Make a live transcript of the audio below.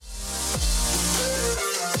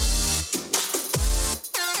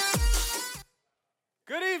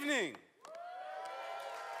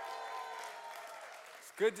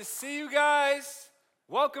Good to see you guys.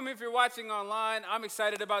 Welcome if you're watching online. I'm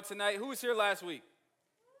excited about tonight. Who was here last week?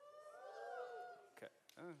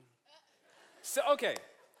 Okay.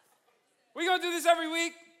 We're going to do this every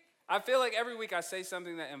week. I feel like every week I say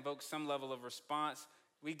something that invokes some level of response.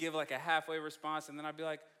 We give like a halfway response, and then I'd be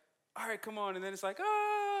like, all right, come on. And then it's like,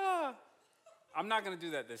 ah. I'm not going to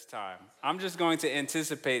do that this time. I'm just going to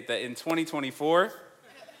anticipate that in 2024,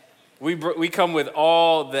 we come with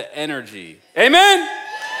all the energy. Amen?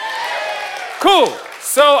 Cool.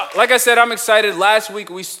 So, like I said, I'm excited. Last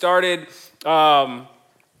week we started, I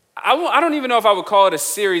don't even know if I would call it a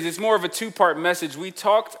series. It's more of a two-part message. We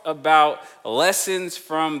talked about lessons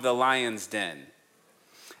from the lion's den.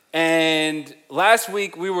 And last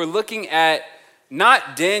week we were looking at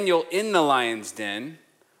not Daniel in the lion's den,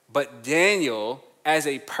 but Daniel as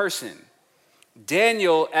a person.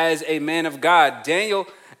 Daniel as a man of God. Daniel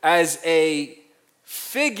as a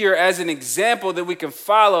figure, as an example that we can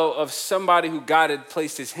follow of somebody who God had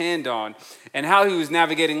placed his hand on and how he was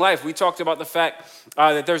navigating life. We talked about the fact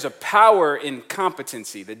that there's a power in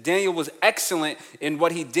competency, that Daniel was excellent in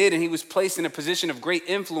what he did, and he was placed in a position of great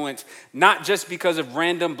influence, not just because of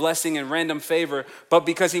random blessing and random favor, but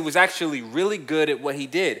because he was actually really good at what he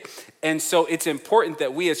did. And so it's important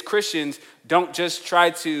that we as Christians don't just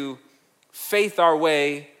try to faith our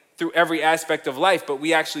way through every aspect of life, but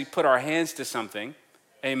we actually put our hands to something.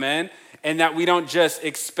 Amen. And that we don't just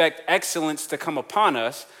expect excellence to come upon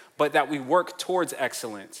us, but that we work towards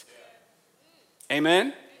excellence.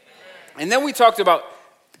 Amen. And then we talked about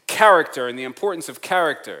character and the importance of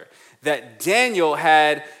character, that Daniel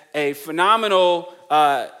had a phenomenal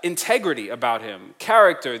integrity about him,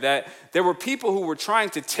 character, that there were people who were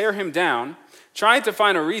trying to tear him down, trying to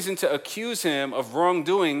find a reason to accuse him of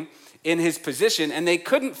wrongdoing in his position, and they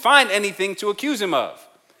couldn't find anything to accuse him of.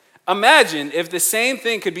 Imagine if the same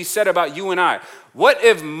thing could be said about you and I. What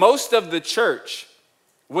if most of the church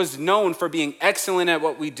was known for being excellent at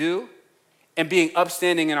what we do and being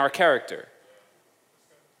upstanding in our character?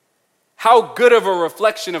 How good of a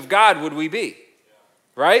reflection of God would we be,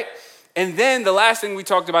 right? And then the last thing we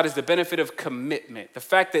talked about is the benefit of commitment. The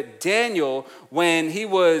fact that Daniel, when he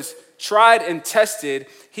was tried and tested,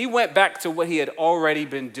 he went back to what he had already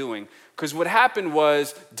been doing. Because what happened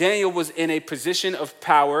was Daniel was in a position of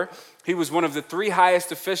power. He was one of the three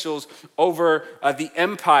highest officials over the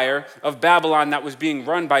empire of Babylon that was being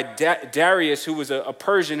run by Darius, who was a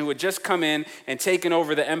Persian who had just come in and taken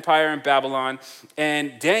over the empire in Babylon.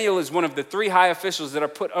 And Daniel is one of the three high officials that are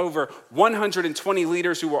put over 120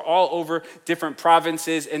 leaders who were all over different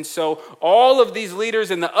provinces. And so all of these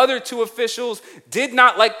leaders and the other two officials did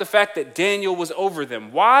not like the fact that Daniel was over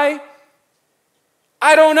them. Why?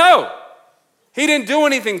 I don't know. He didn't do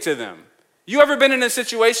anything to them. You ever been in a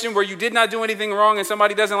situation where you did not do anything wrong and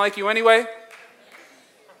somebody doesn't like you anyway?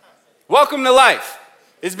 Welcome to life.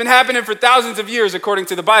 It's been happening for thousands of years according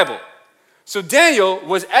to the Bible. So Daniel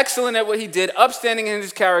was excellent at what he did, upstanding in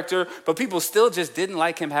his character, but people still just didn't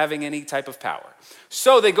like him having any type of power.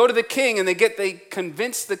 So they go to the king and they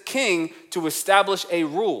convince the king to establish a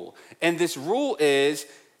rule. And this rule is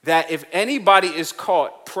that if anybody is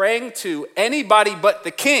caught praying to anybody but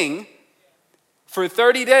the king for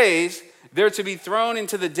 30 days, they're to be thrown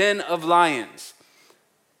into the den of lions.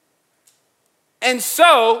 And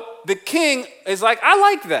so the king is like, I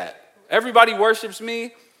like that. Everybody worships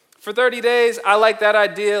me for 30 days. I like that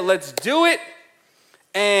idea. Let's do it.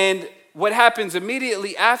 And what happens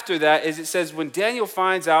immediately after that is it says when Daniel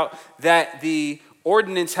finds out that the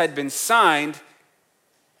ordinance had been signed,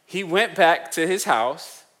 he went back to his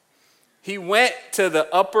house. He went to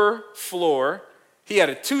the upper floor. He had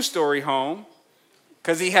a 2-story home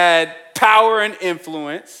because he had power and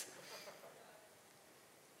influence.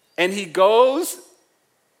 And he goes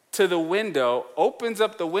to the window, opens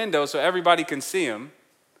up the window so everybody can see him,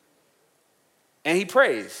 and he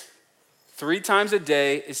prays. 3 times a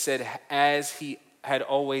day, it said, as he had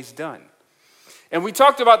always done. And we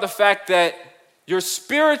talked about the fact that your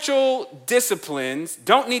spiritual disciplines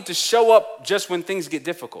don't need to show up just when things get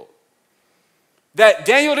difficult. That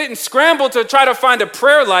Daniel didn't scramble to try to find a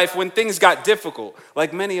prayer life when things got difficult,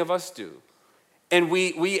 like many of us do. And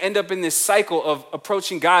we end up in this cycle of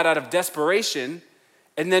approaching God out of desperation,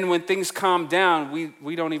 and then when things calm down,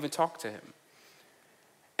 we don't even talk to him.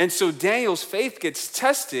 And so Daniel's faith gets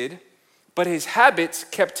tested, but his habits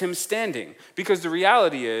kept him standing. Because the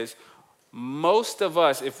reality is, most of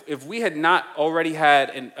us, if we had not already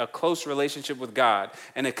had a close relationship with God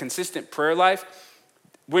and a consistent prayer life,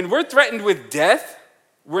 when we're threatened with death,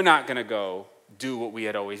 we're not going to go do what we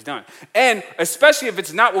had always done. And especially if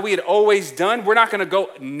it's not what we had always done, we're not going to go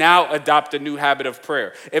now adopt a new habit of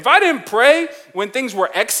prayer. If I didn't pray when things were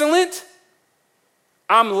excellent,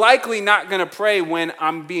 I'm likely not going to pray when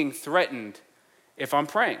I'm being threatened if I'm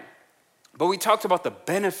praying. But we talked about the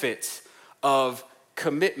benefits of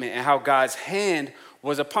commitment and how God's hand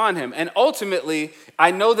was upon him. And ultimately,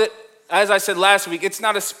 I know that, as I said last week, it's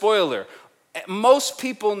not a spoiler. Most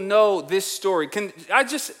people know this story. Can I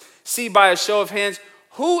just see by a show of hands,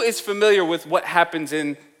 who is familiar with what happens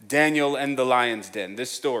in Daniel and the lion's den,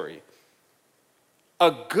 this story?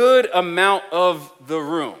 A good amount of the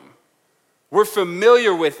room. We're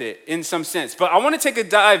familiar with it in some sense. But I want to take a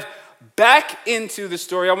dive back into the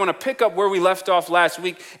story. I want to pick up where we left off last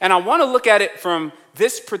week, and I want to look at it from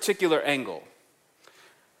this particular angle.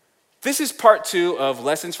 This is part 2 of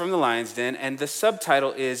Lessons from the Lion's Den, and the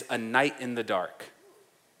subtitle is A Night in the Dark.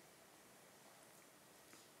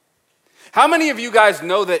 How many of you guys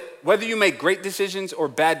know that whether you make great decisions or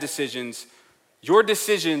bad decisions, your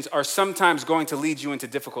decisions are sometimes going to lead you into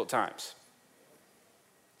difficult times?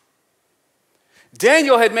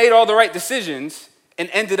 Daniel had made all the right decisions and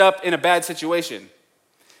ended up in a bad situation.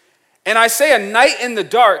 And I say a night in the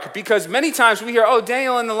dark because many times we hear, oh,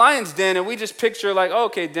 Daniel in the lion's den, and we just picture like, oh,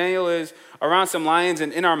 okay, Daniel is around some lions,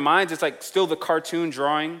 and in our minds it's like still the cartoon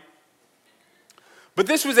drawing. But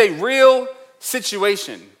this was a real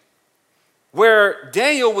situation where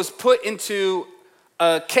Daniel was put into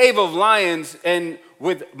a cave of lions, and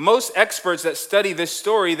with most experts that study this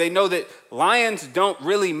story, they know that lions don't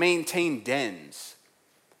really maintain dens.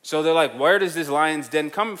 So they're like, where does this lion's den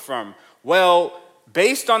come from? Well,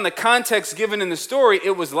 based on the context given in the story,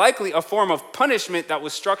 it was likely a form of punishment that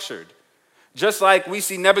was structured. Just like we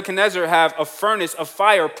see Nebuchadnezzar have a furnace of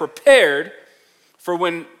fire prepared for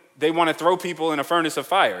when they want to throw people in a furnace of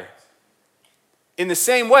fire. In the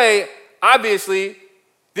same way, obviously,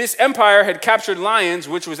 this empire had captured lions,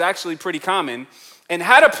 which was actually pretty common, and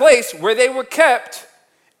had a place where they were kept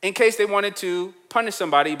in case they wanted to punish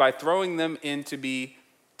somebody by throwing them in to be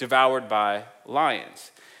devoured by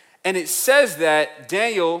lions. And it says that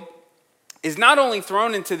Daniel is not only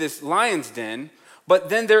thrown into this lion's den, but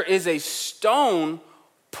then there is a stone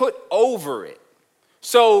put over it.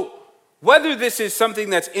 So whether this is something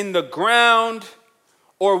that's in the ground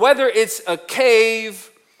or whether it's a cave,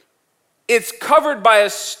 it's covered by a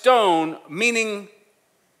stone, meaning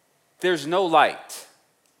there's no light.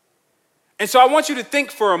 And so I want you to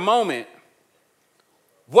think for a moment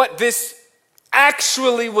what this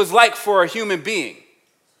actually was like for a human being.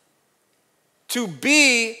 To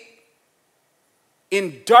be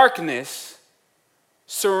in darkness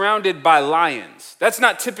surrounded by lions. That's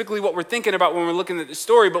not typically what we're thinking about when we're looking at this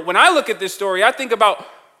story, but when I look at this story, I think about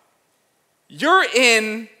you're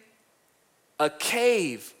in a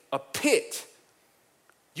cave, a pit.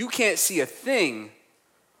 You can't see a thing,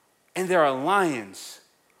 and there are lions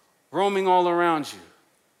roaming all around you.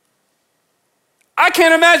 I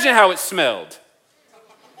can't imagine how it smelled.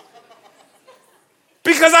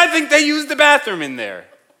 Because I think they used the bathroom in there.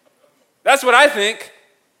 That's what I think.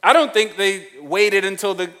 I don't think they waited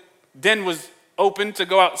until the den was open to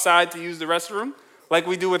go outside to use the restroom like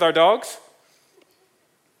we do with our dogs.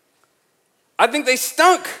 I think they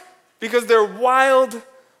stunk because they're wild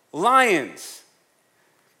lions.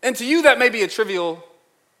 And to you, that may be a trivial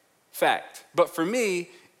fact. But for me,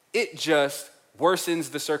 it just worsens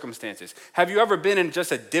the circumstances. Have you ever been in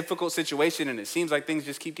just a difficult situation and it seems like things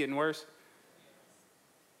just keep getting worse?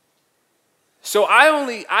 So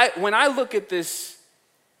when I look at this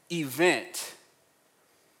event,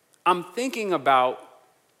 I'm thinking about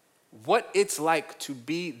what it's like to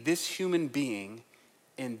be this human being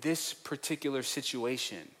in this particular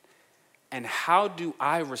situation. And how do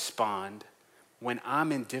I respond when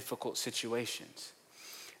I'm in difficult situations?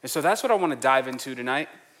 And so that's what I want to dive into tonight,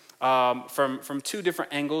 from 2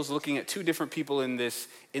 different angles, looking at 2 different people in this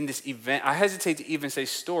event. I hesitate to even say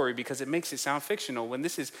story because it makes it sound fictional when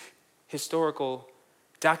this is historical,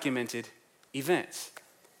 documented events.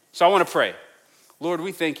 So I want to pray. Lord,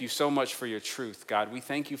 we thank you so much for your truth, God. We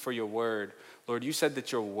thank you for your word. Lord, you said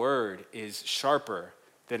that your word is sharper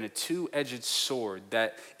than a 2-edged sword,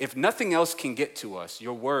 that if nothing else can get to us,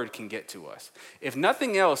 your word can get to us. If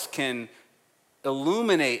nothing else can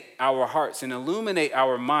illuminate our hearts and illuminate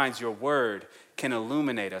our minds, your word can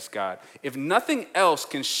illuminate us, God. If nothing else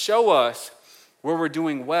can show us where we're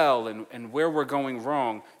doing well and where we're going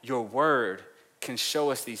wrong, your word can show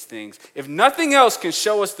us these things. If nothing else can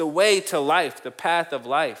show us the way to life, the path of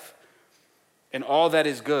life, and all that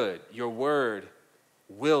is good, your word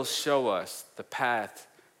will show us the path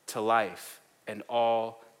to life and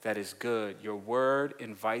all that is good. Your word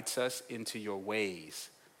invites us into your ways.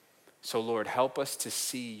 So, Lord, help us to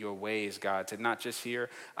see your ways, God, to not just hear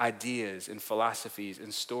ideas and philosophies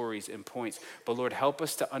and stories and points, but, Lord, help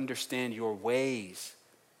us to understand your ways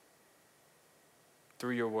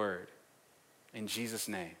through your word. In Jesus'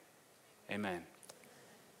 name, amen.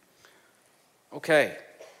 Okay,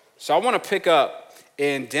 so I want to pick up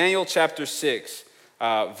in Daniel chapter 6,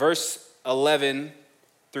 verse 11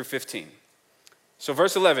 through 15. So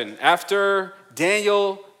verse 11, after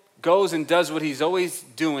Daniel goes and does what he's always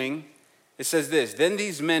doing, it says this: Then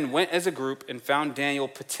these men went as a group and found Daniel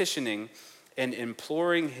petitioning and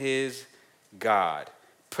imploring his God.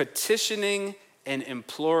 Petitioning and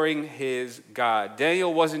imploring his God.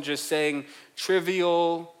 Daniel wasn't just saying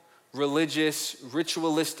trivial, religious,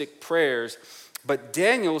 ritualistic prayers, but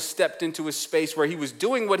Daniel stepped into a space where he was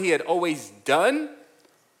doing what he had always done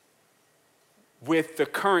with the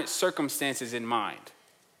current circumstances in mind.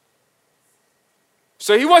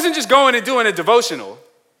 So he wasn't just going and doing a devotional.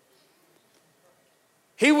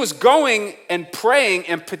 He was going and praying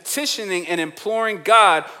and petitioning and imploring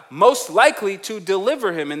God, most likely to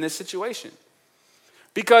deliver him in this situation.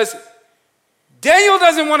 Because Daniel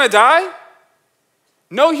doesn't want to die.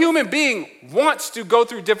 No human being wants to go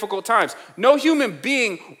through difficult times. No human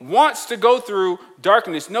being wants to go through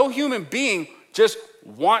darkness. No human being just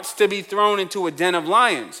wants to be thrown into a den of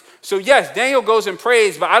lions. So yes, Daniel goes and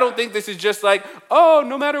prays, but I don't think this is just like, oh,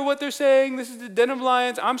 no matter what they're saying, this is the den of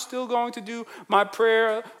lions, I'm still going to do my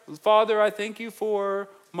prayer. Father, I thank you for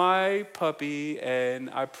my puppy, and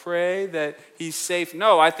I pray that he's safe.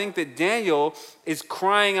 No, I think that Daniel is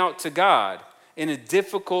crying out to God in a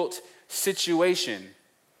difficult situation.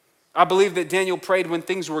 I believe that Daniel prayed when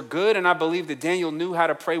things were good, and I believe that Daniel knew how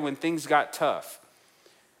to pray when things got tough.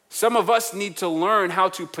 Some of us need to learn how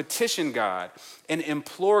to petition God and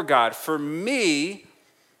implore God. For me,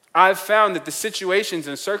 I've found that the situations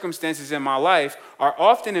and circumstances in my life are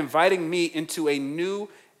often inviting me into a new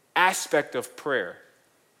aspect of prayer,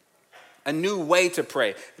 a new way to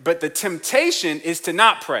pray. But the temptation is to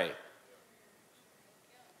not pray.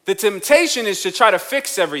 The temptation is to try to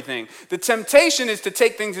fix everything. The temptation is to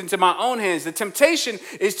take things into my own hands. The temptation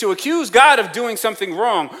is to accuse God of doing something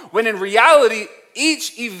wrong, when in reality,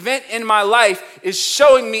 each event in my life is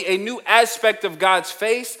showing me a new aspect of God's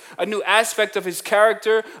face, a new aspect of his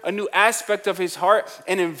character, a new aspect of his heart,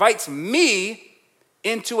 and invites me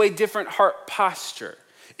into a different heart posture,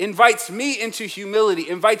 invites me into humility,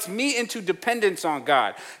 invites me into dependence on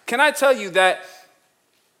God. Can I tell you that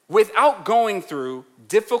without going through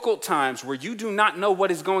difficult times where you do not know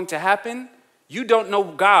what is going to happen, you don't know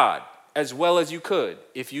God as well as you could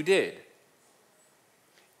if you did.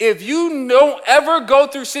 If you don't ever go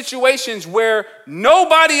through situations where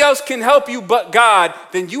nobody else can help you but God,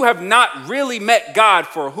 then you have not really met God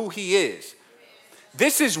for who he is.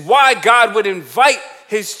 This is why God would invite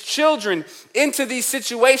his children into these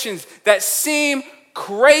situations that seem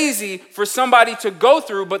crazy for somebody to go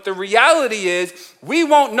through, but the reality is we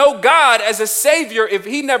won't know God as a savior if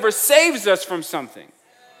he never saves us from something.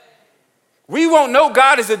 We won't know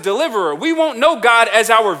God as a deliverer. We won't know God as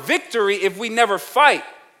our victory if we never fight.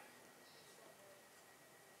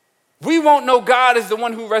 We won't know God as the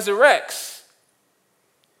one who resurrects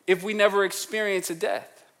if we never experience a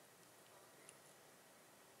death.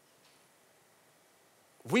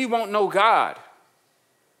 We won't know God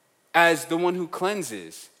as the one who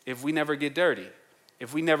cleanses if we never get dirty,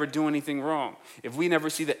 if we never do anything wrong. If we never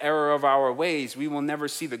see the error of our ways, we will never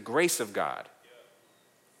see the grace of God.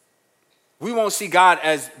 We won't see God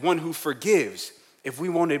as one who forgives if we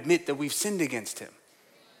won't admit that we've sinned against him.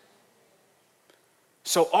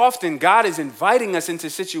 So often, God is inviting us into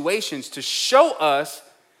situations to show us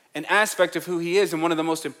an aspect of who he is. And one of the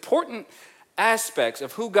most important aspects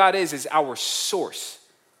of who God is our source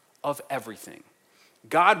of everything.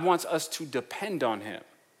 God wants us to depend on him.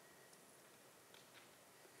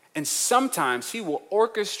 And sometimes he will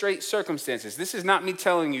orchestrate circumstances. This is not me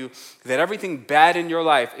telling you that everything bad in your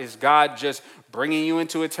life is God just bringing you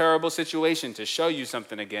into a terrible situation to show you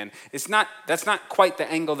something again. That's not quite the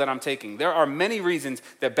angle that I'm taking. There are many reasons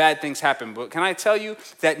that bad things happen. But can I tell you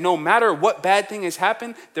that no matter what bad thing has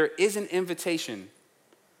happened, there is an invitation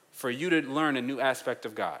for you to learn a new aspect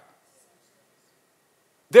of God.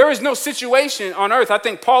 There is no situation on earth. I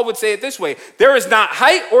think Paul would say it this way. There is not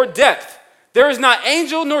height or depth. There is not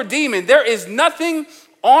angel nor demon. There is nothing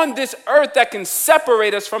on this earth that can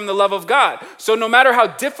separate us from the love of God. So no matter how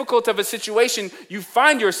difficult of a situation you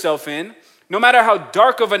find yourself in, no matter how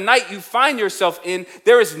dark of a night you find yourself in,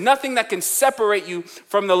 there is nothing that can separate you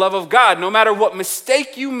from the love of God. No matter what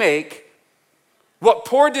mistake you make, what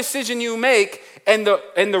poor decision you make and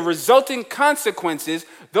the resulting consequences,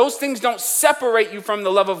 those things don't separate you from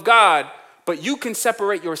the love of God, but you can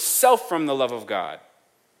separate yourself from the love of God.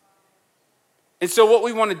 And so what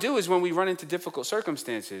we want to do is when we run into difficult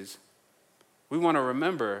circumstances, we want to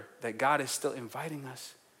remember that God is still inviting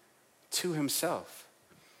us to himself.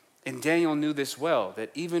 And Daniel knew this well,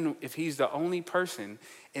 that even if he's the only person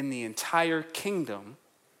in the entire kingdom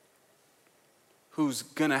who's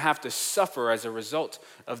going to have to suffer as a result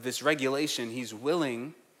of this regulation, he's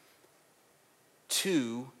willing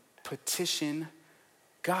to petition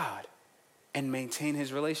God and maintain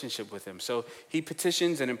his relationship with him. So he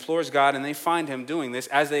petitions and implores God, and they find him doing this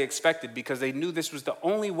as they expected because they knew this was the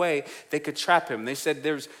only way they could trap him. They said,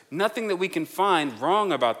 there's nothing that we can find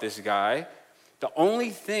wrong about this guy. The only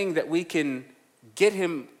thing that we can get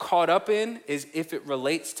him caught up in is if it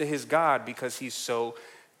relates to his God because he's so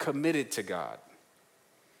committed to God.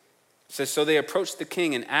 It says, so they approached the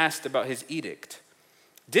king and asked about his edict.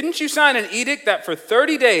 Didn't you sign an edict that for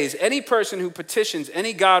 30 days, any person who petitions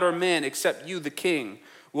any god or man except you, the king,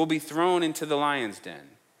 will be thrown into the lion's den?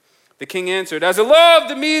 The king answered, as a law of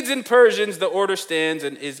the Medes and Persians, the order stands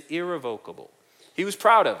and is irrevocable. He was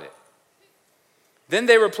proud of it. Then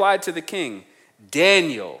they replied to the king,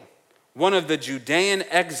 Daniel, one of the Judean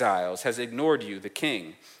exiles, has ignored you, the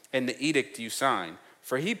king, and the edict you signed,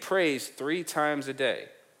 for he prays 3 times a day.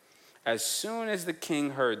 As soon as the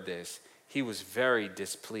king heard this, he was very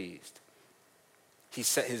displeased. He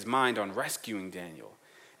set his mind on rescuing Daniel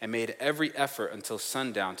and made every effort until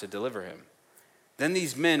sundown to deliver him. Then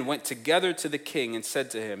these men went together to the king and said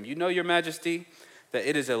to him, you know, your majesty, that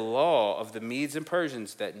it is a law of the Medes and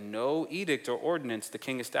Persians that no edict or ordinance the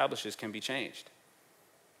king establishes can be changed.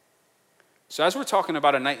 So as we're talking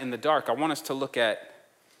about a night in the dark, I want us to look at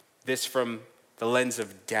this from the lens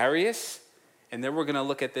of Darius, and then we're going to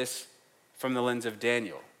look at this from the lens of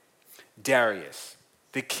Daniel. Darius,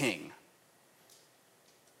 the king,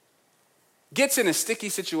 gets in a sticky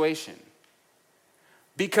situation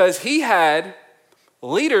because he had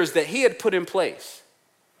leaders that he had put in place.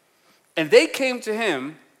 And they came to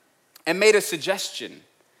him and made a suggestion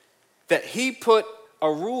that he put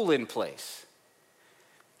a rule in place.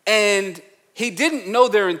 And he didn't know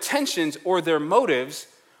their intentions or their motives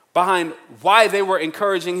behind why they were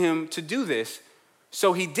encouraging him to do this,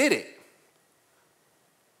 so he did it.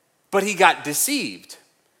 But he got deceived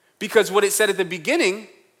because what it said at the beginning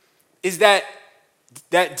is that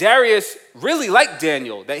Darius really liked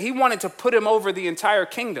Daniel, that he wanted to put him over the entire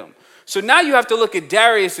kingdom. So now you have to look at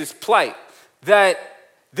Darius's plight, that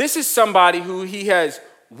this is somebody who he has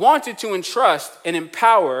wanted to entrust and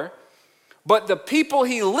empower, but the people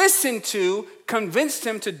he listened to convinced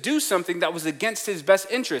him to do something that was against his best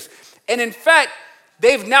interest. And in fact,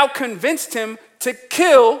 they've now convinced him to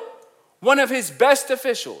kill one of his best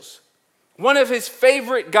officials, one of his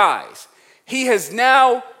favorite guys. He has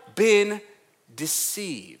now been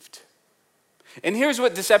deceived. And here's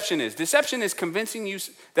what deception is. Deception is convincing you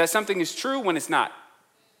that something is true when it's not.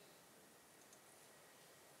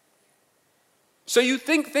 So you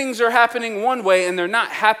think things are happening one way and they're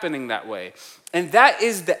not happening that way. And that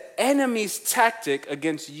is the enemy's tactic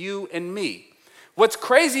against you and me. What's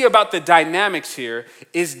crazy about the dynamics here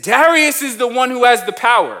is Darius is the one who has the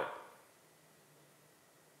power.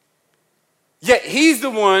 Yet he's the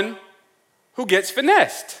one who gets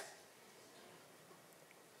finessed.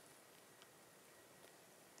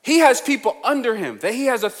 He has people under him, that he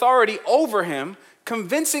has authority over him,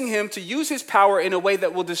 convincing him to use his power in a way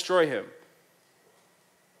that will destroy him.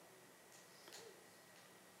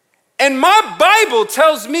 And my Bible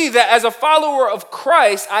tells me that as a follower of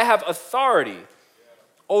Christ, I have authority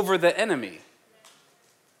over the enemy.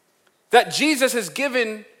 That Jesus has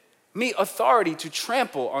given me authority to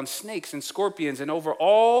trample on snakes and scorpions and over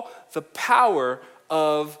all the power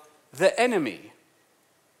of the enemy.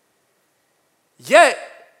 Yet,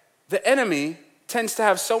 the enemy tends to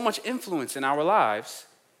have so much influence in our lives,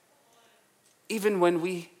 even when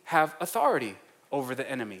we have authority over the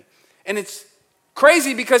enemy. And it's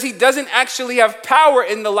crazy because he doesn't actually have power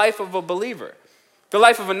in the life of a believer. The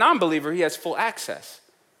life of a non-believer, he has full access.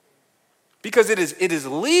 Because it is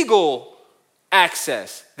legal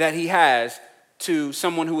access that he has to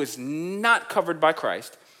someone who is not covered by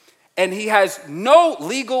Christ. And he has no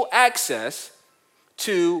legal access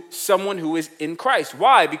to someone who is in Christ.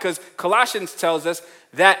 Why? Because Colossians tells us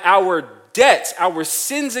that our debts, our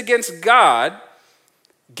sins against God,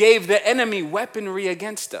 gave the enemy weaponry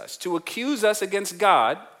against us to accuse us against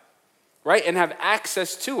God, right, and have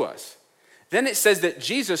access to us. Then it says that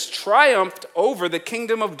Jesus triumphed over the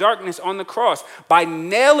kingdom of darkness on the cross by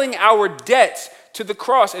nailing our debts to the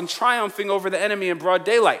cross and triumphing over the enemy in broad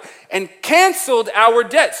daylight and canceled our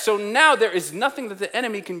debts. So now there is nothing that the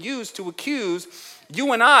enemy can use to accuse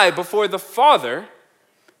you and I before the Father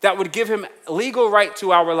that would give him legal right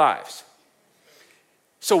to our lives.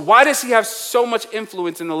 So why does he have so much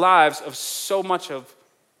influence in the lives of so much of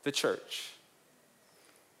the church?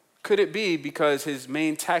 Could it be because his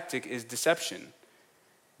main tactic is deception,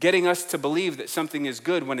 getting us to believe that something is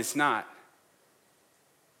good when it's not?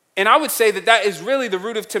 And I would say that that is really the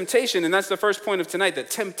root of temptation, and that's the first point of tonight,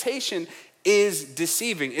 that temptation is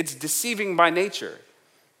deceiving. It's deceiving by nature.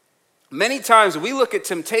 Many times we look at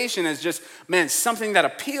temptation as just, man, something that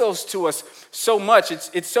appeals to us so much.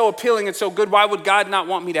 It's so appealing and so good. Why would God not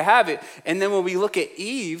want me to have it? And then when we look at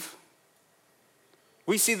Eve,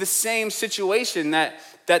 we see the same situation that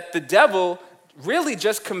the devil really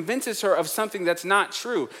just convinces her of something that's not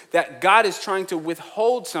true, that God is trying to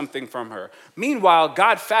withhold something from her. Meanwhile,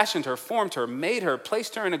 God fashioned her, formed her, made her,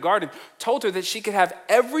 placed her in a garden, told her that she could have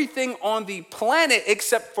everything on the planet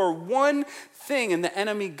except for one thing, and the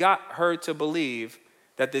enemy got her to believe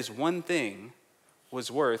that this one thing was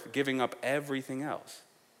worth giving up everything else.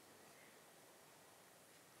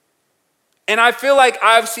 And I feel like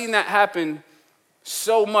I've seen that happen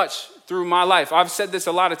so much through my life. I've said this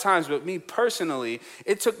a lot of times, but me personally,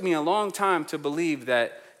 it took me a long time to believe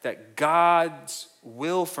that God's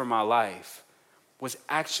will for my life was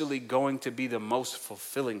actually going to be the most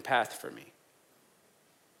fulfilling path for me.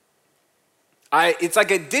 It's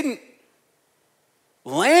like it didn't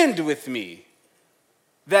land with me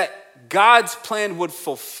that God's plan would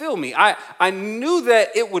fulfill me. I knew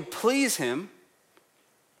that it would please him.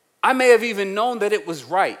 I may have even known that it was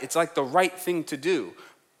right. It's like the right thing to do.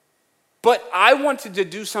 But I wanted to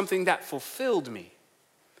do something that fulfilled me.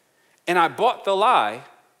 And I bought the lie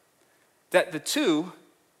that the two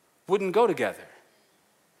wouldn't go together.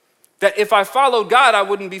 That if I followed God, I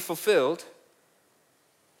wouldn't be fulfilled.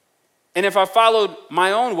 And if I followed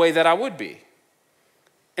my own way, that I would be.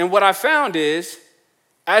 And what I found is,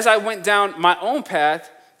 as I went down my own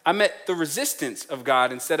path, I met the resistance of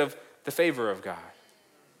God instead of the favor of God.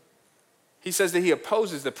 He says that he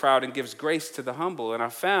opposes the proud and gives grace to the humble. And I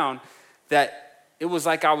found that it was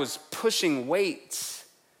like I was pushing weights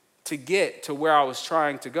to get to where I was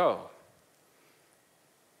trying to go.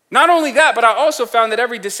 Not only that, but I also found that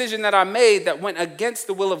every decision that I made that went against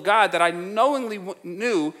the will of God, that I knowingly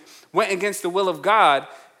knew went against the will of God,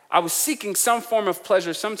 I was seeking some form of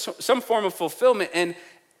pleasure, some form of fulfillment, and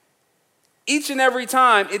each and every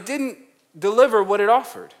time it didn't deliver what it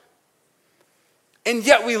offered. And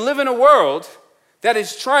yet we live in a world that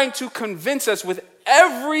is trying to convince us with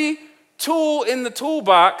every tool in the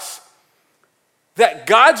toolbox that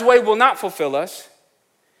God's way will not fulfill us,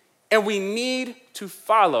 and we need to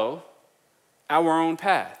follow our own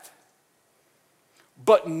path.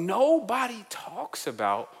 But nobody talks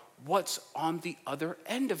about what's on the other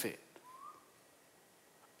end of it.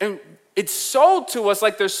 And it's sold to us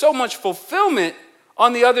like there's so much fulfillment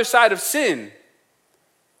on the other side of sin.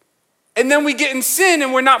 And then we get in sin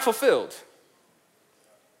and we're not fulfilled.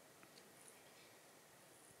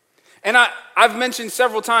 And I've mentioned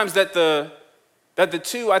several times that the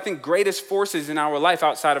two, I think, greatest forces in our life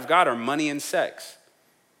outside of God are money and sex.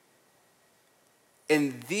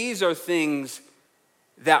 And these are things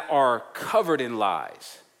that are covered in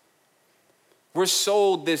lies. We're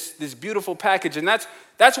sold this beautiful package, and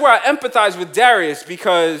that's where I empathize with Darius,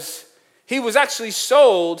 because he was actually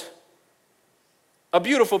sold a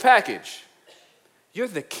beautiful package. You're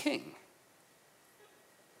the king.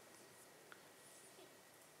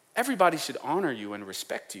 Everybody should honor you and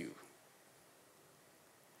respect you.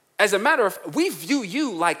 As a matter of fact, we view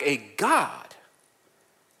you like a god.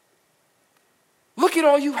 Look at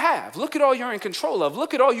all you have. Look at all you're in control of.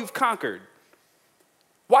 Look at all you've conquered.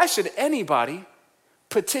 Why should anybody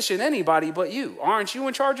petition anybody but you? Aren't you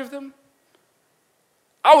in charge of them?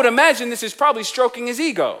 I would imagine this is probably stroking his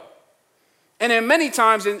ego. And in many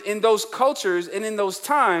times in those cultures and in those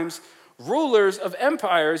times, rulers of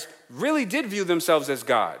empires really did view themselves as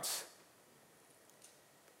gods.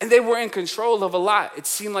 And they were in control of a lot. It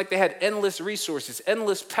seemed like they had endless resources,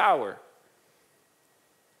 endless power.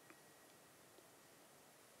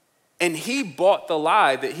 And he bought the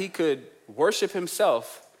lie that he could worship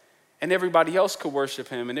himself and everybody else could worship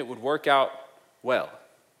him and it would work out well.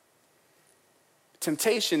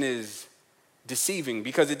 Temptation is deceiving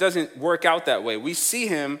because it doesn't work out that way. We see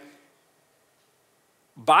him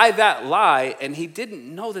buy that lie and he didn't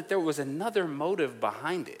know that there was another motive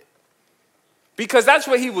behind it. Because that's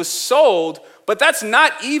what he was sold, But that's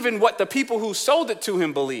not even what the people who sold it to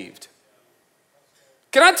him believed.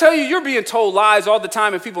 Can I tell you, you're being told lies all the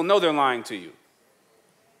time and people know they're lying to you.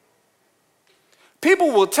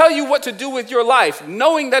 People will tell you what to do with your life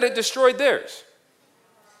knowing that it destroyed theirs.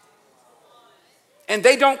 And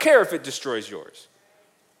they don't care if it destroys yours.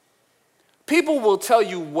 People will tell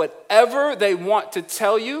you whatever they want to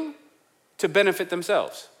tell you to benefit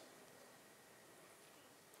themselves.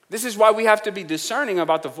 This is why we have to be discerning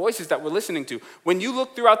about the voices that we're listening to. When you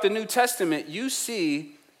look throughout the New Testament, you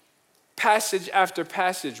see passage after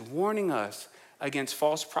passage warning us against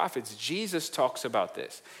false prophets. Jesus talks about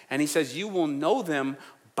this, and he says, you will know them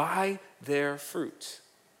by their fruits.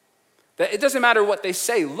 That it doesn't matter what they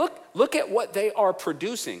say. Look at what they are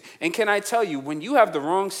producing. And can I tell you, when you have the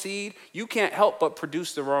wrong seed, you can't help but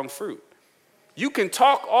produce the wrong fruit. You can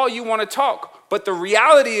talk all you want to talk, but the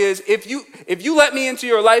reality is, if you let me into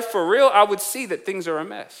your life for real, I would see that things are a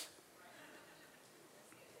mess.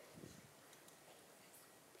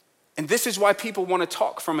 And this is why people want to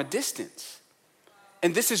talk from a distance.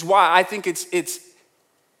 And this is why I think it's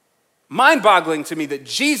mind-boggling to me that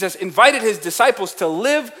Jesus invited his disciples to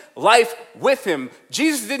live life with him.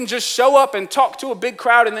 Jesus didn't just show up and talk to a big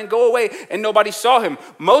crowd and then go away and nobody saw him.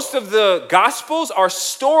 Most of the Gospels are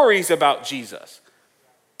stories about Jesus.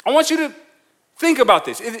 I want you to think about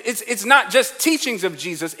this. It's not just teachings of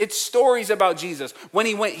Jesus, it's stories about Jesus. When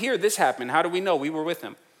he went here, this happened. How do we know? We were with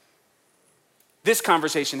him. This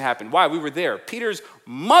conversation happened. Why? We were there. Peter's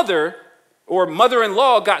mother or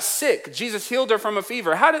mother-in-law got sick. Jesus healed her from a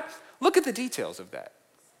fever. Look at the details of that.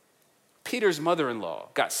 Peter's mother-in-law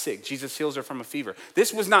got sick. Jesus heals her from a fever.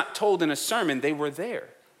 This was not told in a sermon. They were there.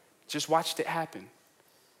 Just watched it happen.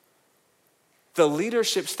 The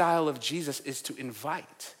leadership style of Jesus is to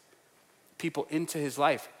invite people into his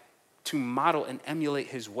life, to model and emulate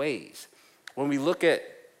his ways. When we look at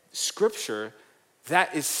Scripture,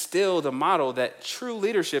 that is still the model that true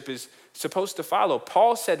leadership is supposed to follow.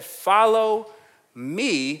 Paul said, follow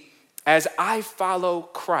me as I follow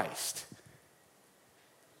Christ.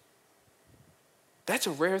 That's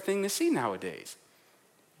a rare thing to see nowadays.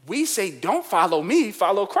 We say, don't follow me,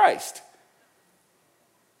 follow Christ.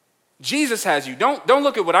 Jesus has you. Don't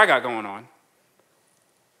look at what I got going on.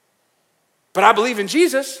 But I believe in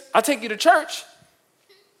Jesus. I'll take you to church.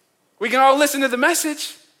 We can all listen to the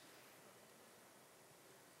message.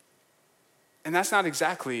 And that's not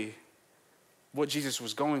exactly what Jesus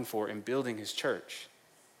was going for in building his church.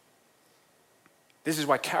 This is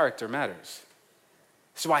why character matters.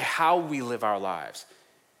 This is why how we live our lives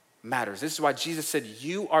matters. This is why Jesus said,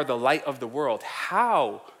 you are the light of the world.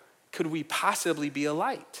 How could we possibly be a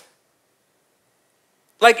light?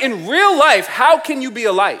 Like in real life, how can you be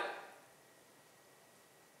a light?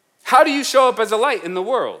 How do you show up as a light in the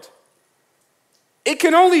world? It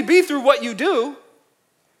can only be through what you do.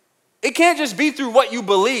 It can't just be through what you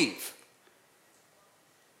believe.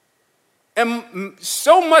 And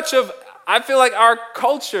so much of, I feel like our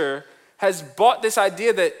culture has bought this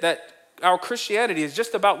idea that our Christianity is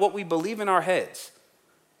just about what we believe in our heads.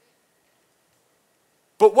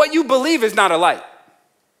 But what you believe is not a light.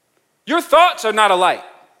 Your thoughts are not a light.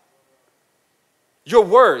 Your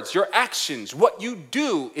words, your actions, what you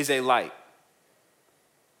do is a light.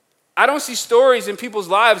 I don't see stories in people's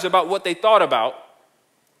lives about what they thought about.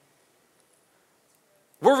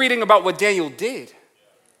 We're reading about what Daniel did.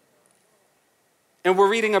 And we're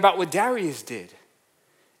reading about what Darius did.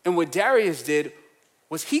 And what Darius did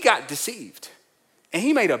was he got deceived. And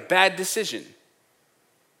he made a bad decision.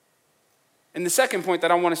 And the second point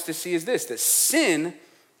that I want us to see is this, that sin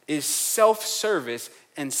is self-service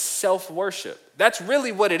and self-worship. That's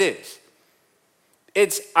really what it is.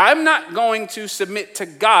 It's, I'm not going to submit to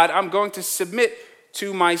God, I'm going to submit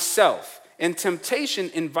to myself. And temptation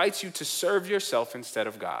invites you to serve yourself instead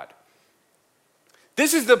of God.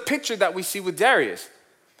 This is the picture that we see with Darius.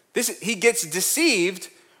 He gets deceived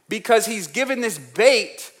because he's given this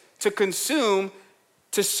bait to consume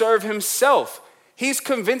to serve himself. He's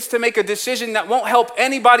convinced to make a decision that won't help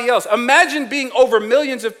anybody else. Imagine being over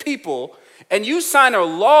millions of people and you sign a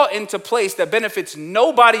law into place that benefits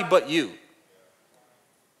nobody but you.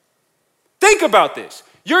 Think about this.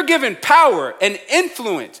 You're given power and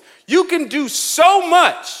influence. You can do so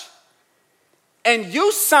much. And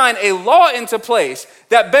you sign a law into place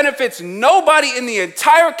that benefits nobody in the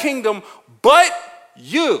entire kingdom but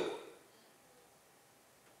you.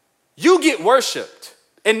 You get worshiped,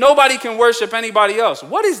 and nobody can worship anybody else.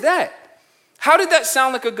 What is that? How did that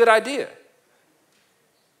sound like a good idea?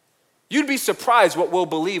 You'd be surprised what we'll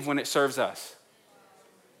believe when it serves us.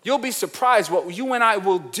 You'll be surprised what you and I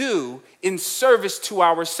will do in service to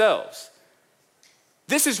ourselves.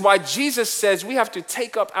 This is why Jesus says we have to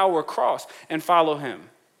take up our cross and follow him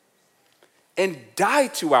and die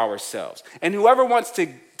to ourselves. And whoever wants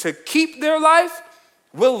to keep their life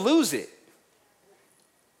will lose it.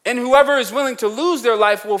 And whoever is willing to lose their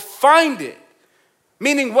life will find it.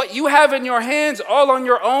 Meaning what you have in your hands all on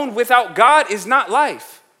your own without God is not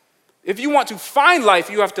life. If you want to find life,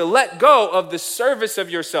 you have to let go of the service of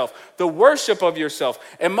yourself, the worship of yourself.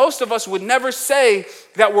 And most of us would never say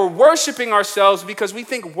that we're worshiping ourselves because we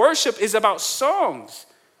think worship is about songs.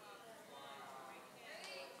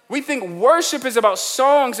 We think worship is about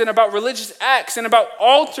songs and about religious acts and about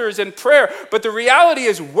altars and prayer. But the reality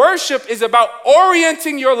is worship is about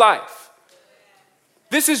orienting your life.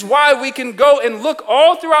 This is why we can go and look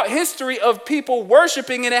all throughout history of people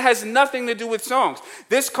worshiping, and it has nothing to do with songs.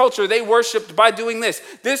 This culture, they worshiped by doing this.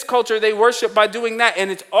 This culture, they worship by doing that.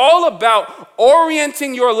 And it's all about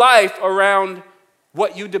orienting your life around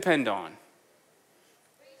what you depend on.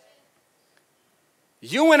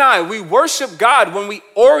 You and I, we worship God when we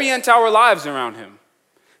orient our lives around him.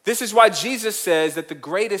 This is why Jesus says that the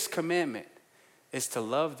greatest commandment is to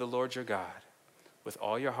love the Lord your God with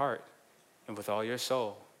all your heart, and with all your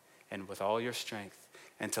soul, and with all your strength,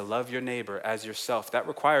 and to love your neighbor as yourself. That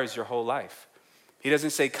requires your whole life. He doesn't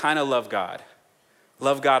say kind of love God.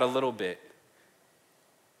 Love God a little bit.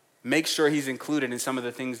 Make sure he's included in some of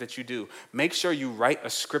the things that you do. Make sure you write a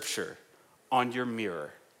scripture on your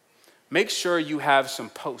mirror. Make sure you have some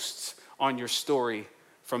posts on your story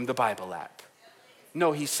from the Bible app.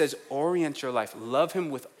 No, he says orient your life. Love him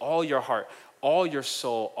with all your heart, all your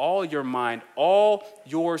soul, all your mind, all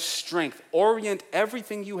your strength. Orient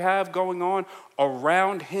everything you have going on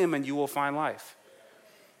around him and you will find life.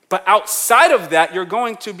 But outside of that, you're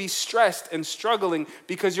going to be stressed and struggling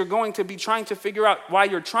because you're going to be trying to figure out why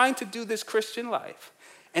you're trying to do this Christian life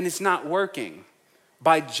and it's not working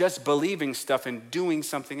by just believing stuff and doing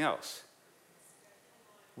something else.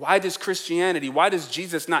 Why does Christianity, why does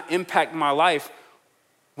Jesus not impact my life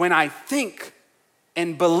when I think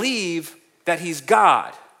and believe that he's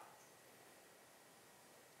God?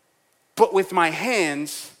 But with my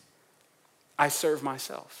hands, I serve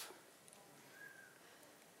myself.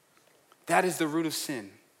 That is the root of sin.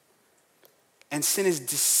 And sin is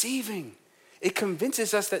deceiving. It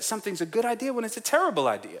convinces us that something's a good idea when it's a terrible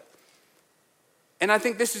idea. And I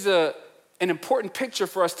think this is an important picture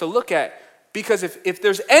for us to look at, because if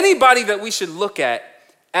there's anybody that we should look at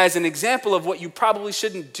as an example of what you probably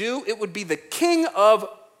shouldn't do, it would be the king of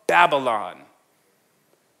Babylon.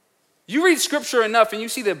 You read scripture enough and you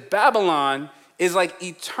see that Babylon is like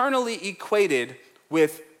eternally equated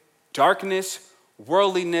with darkness,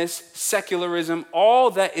 worldliness, secularism,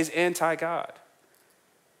 all that is anti-God.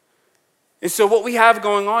 And so what we have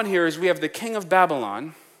going on here is we have the king of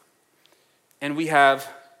Babylon and we have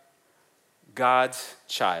God's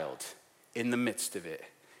child in the midst of it.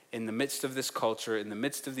 In the midst of this culture, in the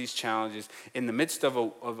midst of these challenges, in the midst of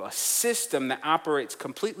a system that operates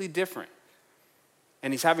completely different.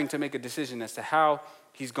 And he's having to make a decision as to how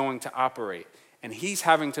he's going to operate. And he's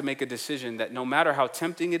having to make a decision that no matter how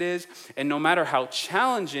tempting it is, and no matter how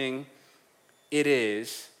challenging it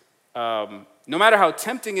is, no matter how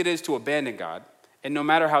tempting it is to abandon God, and no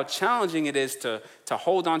matter how challenging it is to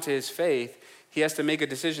hold on to his faith, he has to make a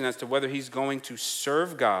decision as to whether he's going to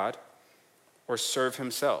serve God or serve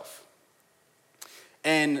himself.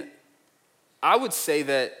 And I would say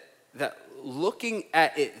that looking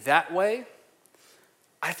at it that way,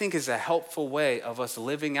 I think is a helpful way of us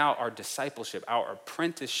living out our discipleship, our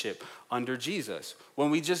apprenticeship under Jesus. When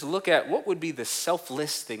we just look at what would be the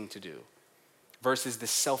selfless thing to do versus the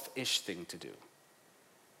selfish thing to do.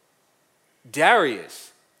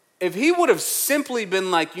 Darius, if he would have simply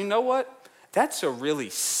been like, you know what? That's a really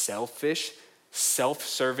selfish,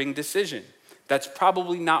 self-serving decision. That's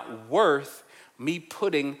probably not worth me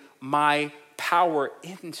putting my power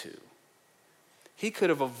into. He could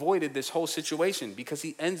have avoided this whole situation because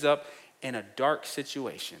he ends up in a dark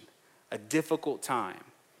situation, a difficult time,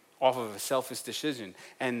 off of a selfish decision.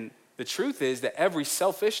 And the truth is that every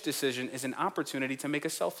selfish decision is an opportunity to make a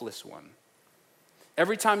selfless one.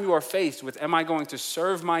 Every time you are faced with, am I going to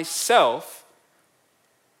serve myself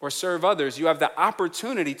or serve others, you have the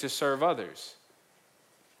opportunity to serve others.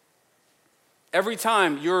 Every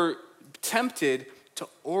time you're tempted to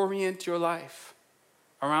orient your life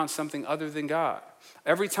around something other than God,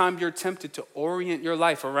 every time you're tempted to orient your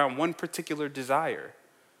life around one particular desire,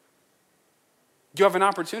 you have an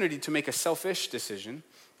opportunity to make a selfish decision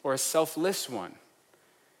or a selfless one.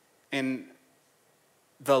 And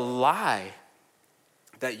the lie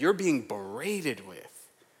that you're being berated with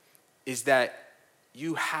is that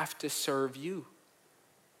you have to serve you.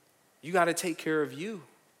 You got to take care of you.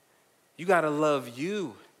 You got to love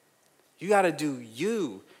you. You got to do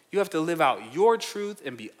you. You have to live out your truth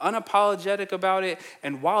and be unapologetic about it.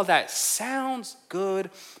 And while that sounds good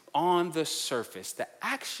on the surface, the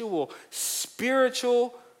actual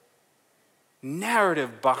spiritual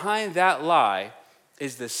narrative behind that lie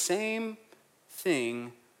is the same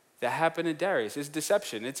thing that happened to Darius. It's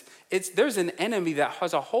deception. There's an enemy that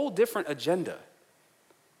has a whole different agenda.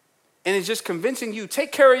 And it's just convincing you,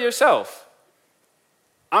 take care of yourself.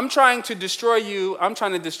 I'm trying to destroy you. I'm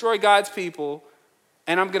trying to destroy God's people.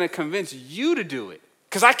 And I'm going to convince you to do it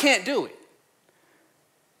because I can't do it.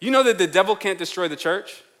 You know that the devil can't destroy the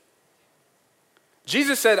church?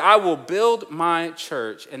 Jesus said, I will build my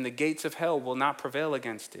church and the gates of hell will not prevail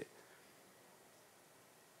against it.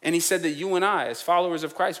 And he said that you and I, as followers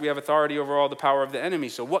of Christ, we have authority over all the power of the enemy.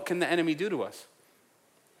 So what can the enemy do to us?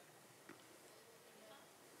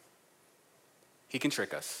 He can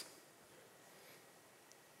trick us.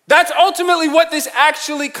 That's ultimately what this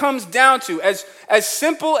actually comes down to. As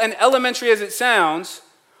simple and elementary as it sounds,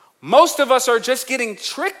 most of us are just getting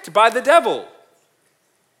tricked by the devil.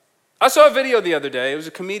 I saw a video the other day. It was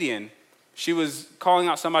a comedian. She was calling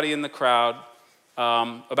out somebody in the crowd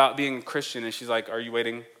about being a Christian, and she's like, are you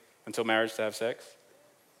waiting until marriage to have sex?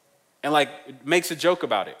 And makes a joke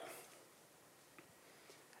about it.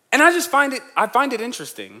 And I find it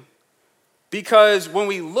interesting because when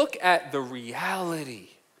we look at the reality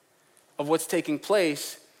of what's taking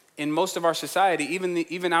place in most of our society,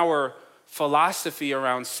 even our philosophy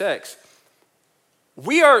around sex,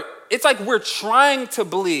 it's like we're trying to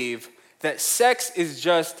believe that sex is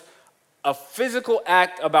just a physical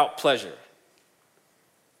act about pleasure.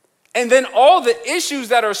 And then all the issues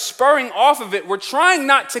that are spurring off of it, we're trying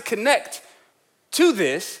not to connect to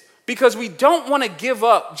this because we don't want to give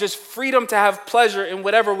up just freedom to have pleasure in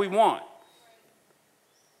whatever we want.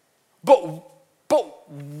 But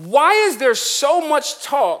why is there so much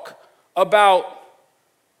talk about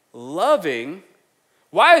loving?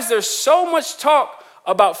 Why is there so much talk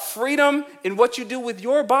about freedom in what you do with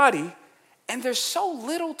your body, and there's so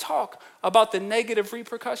little talk about the negative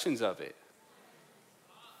repercussions of it?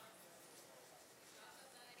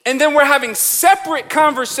 And then we're having separate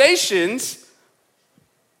conversations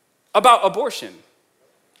about abortion.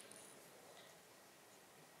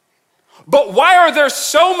 But why are there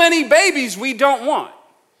so many babies we don't want?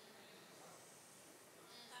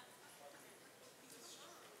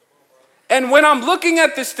 And when I'm looking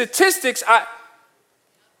at the statistics,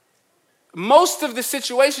 most of the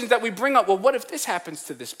situations that we bring up, well, what if this happens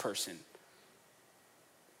to this person?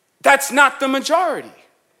 That's not the majority.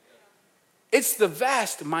 It's the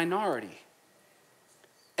vast minority.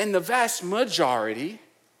 And the vast majority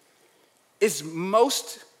is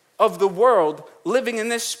most of the world living in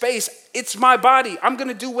this space. It's my body. I'm going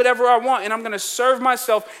to do whatever I want, and I'm going to serve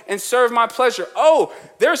myself and serve my pleasure. Oh,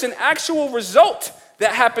 there's an actual result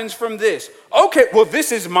that happens from this. Okay, well,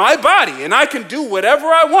 this is my body, and I can do whatever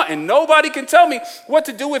I want, and nobody can tell me what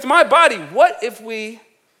to do with my body. What if we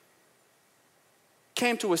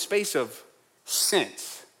came to a space of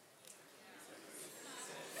sense?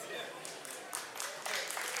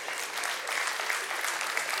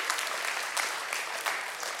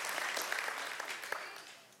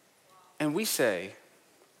 And we say,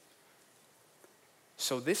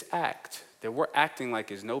 so this act that we're acting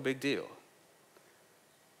like is no big deal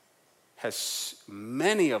has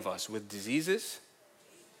many of us with diseases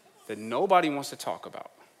that nobody wants to talk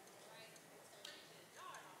about.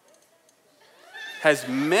 Has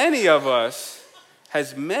many of us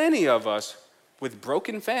with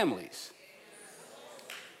broken families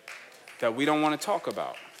that we don't want to talk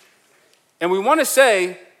about. And we want to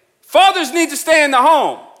say, fathers need to stay in the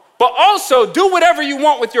home. But also, do whatever you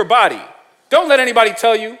want with your body. Don't let anybody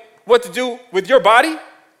tell you what to do with your body,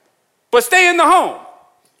 but stay in the home.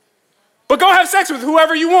 But go have sex with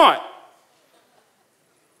whoever you want.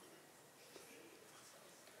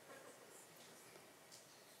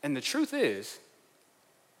 And the truth is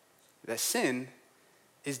that sin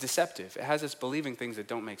is deceptive. It has us believing things that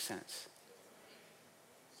don't make sense.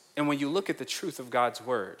 And when you look at the truth of God's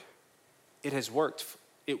word, it has worked.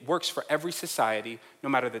 It works for every society, no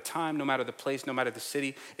matter the time, no matter the place, no matter the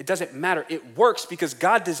city. It doesn't matter. It works because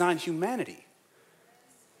God designed humanity.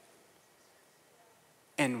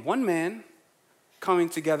 And one man coming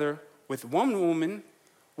together with one woman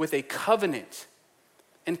with a covenant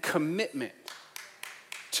and commitment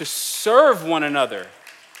to serve one another,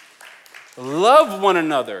 love one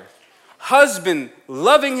another, husband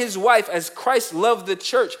loving his wife as Christ loved the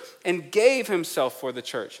church and gave himself for the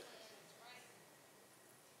church.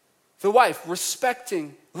 The wife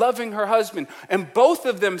respecting, loving her husband, and both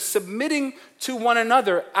of them submitting to one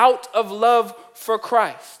another out of love for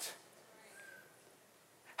Christ.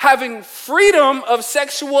 Having freedom of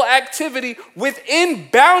sexual activity within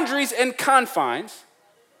boundaries and confines.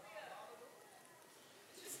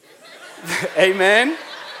 Amen.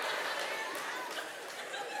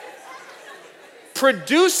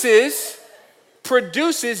 Produces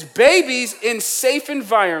babies in safe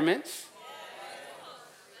environments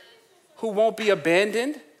who won't be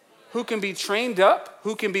abandoned, who can be trained up,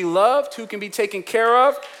 who can be loved, who can be taken care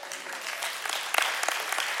of.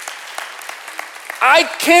 I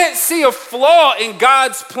can't see a flaw in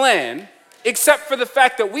God's plan except for the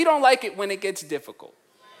fact that we don't like it when it gets difficult.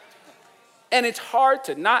 And it's hard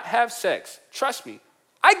to not have sex. Trust me,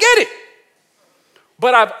 I get it.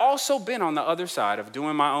 But I've also been on the other side of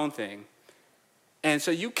doing my own thing. And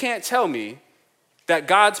so you can't tell me that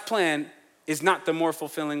God's plan is not the more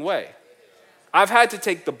fulfilling way. I've had to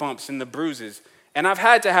take the bumps and the bruises, and I've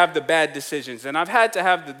had to have the bad decisions, and I've had to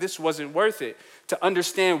have the this wasn't worth it to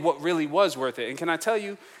understand what really was worth it. And can I tell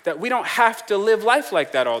you that we don't have to live life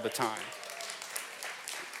like that all the time.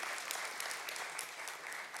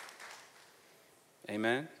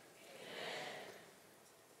 Amen?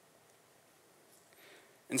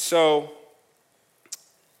 And so,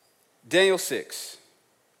 Daniel 6,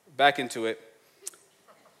 back into it,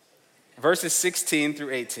 verses 16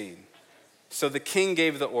 through 18. So the king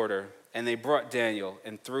gave the order, and they brought Daniel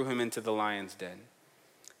and threw him into the lion's den.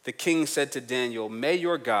 The king said to Daniel, "May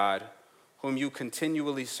your God, whom you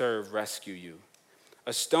continually serve, rescue you."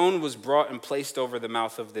 A stone was brought and placed over the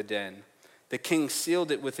mouth of the den. The king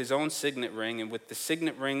sealed it with his own signet ring and with the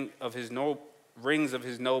signet ring of his rings of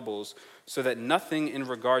his nobles, so that nothing in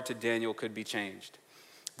regard to Daniel could be changed.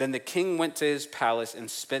 Then the king went to his palace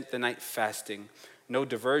and spent the night fasting. No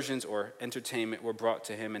diversions or entertainment were brought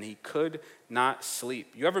to him, and he could not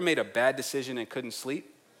sleep. You ever made a bad decision and couldn't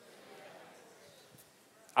sleep?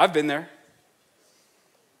 I've been there.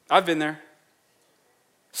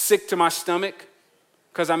 Sick to my stomach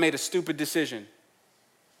because I made a stupid decision.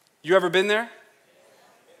 You ever been there?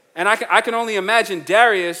 And I can only imagine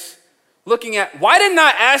Darius looking at, why didn't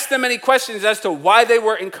I ask them any questions as to why they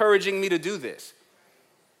were encouraging me to do this?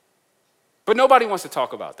 But nobody wants to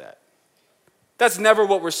talk about that. That's never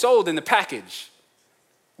what we're sold in the package.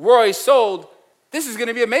 We're always sold, this is going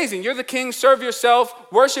to be amazing. You're the king, serve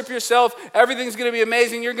yourself, worship yourself. Everything's going to be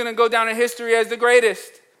amazing. You're going to go down in history as the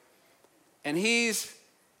greatest. And he's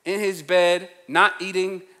in his bed, not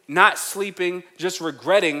eating, not sleeping, just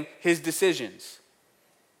regretting his decisions.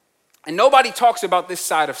 And nobody talks about this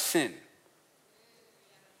side of sin.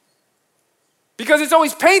 Because it's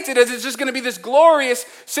always painted as it's just going to be this glorious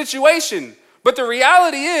situation. But the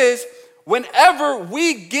reality is, whenever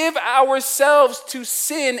we give ourselves to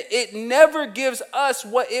sin, it never gives us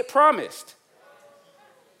what it promised.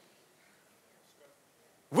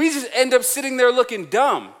 We just end up sitting there looking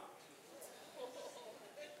dumb,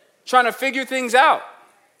 trying to figure things out.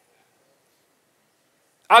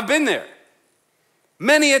 I've been there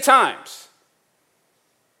many a times,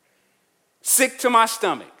 sick to my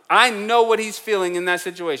stomach. I know what he's feeling in that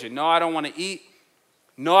situation. No, I don't want to eat.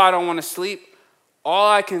 No, I don't want to sleep.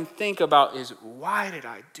 All I can think about is, why did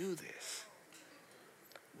I do this?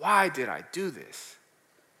 Why did I do this?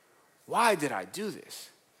 Why did I do this?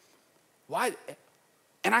 Why?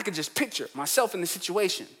 And I could just picture myself in the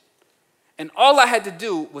situation. And all I had to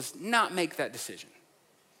do was not make that decision.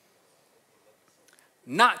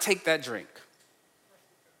 Not take that drink.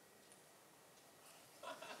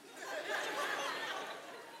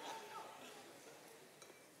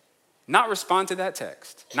 Not respond to that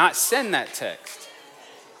text. Not send that text.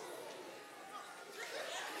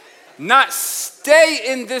 Not stay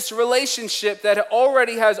in this relationship that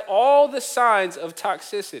already has all the signs of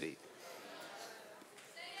toxicity.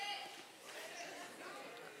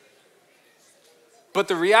 But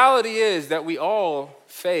the reality is that we all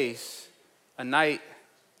face a night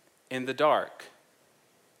in the dark.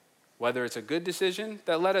 Whether it's a good decision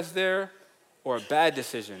that led us there or a bad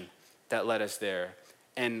decision that led us there.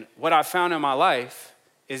 And what I found in my life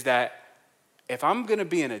is that if I'm going to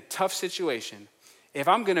be in a tough situation, if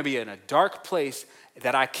I'm going to be in a dark place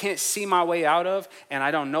that I can't see my way out of and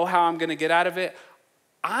I don't know how I'm going to get out of it,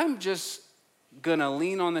 I'm just going to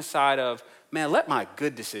lean on the side of, man, let my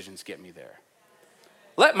good decisions get me there.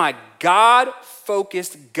 Let my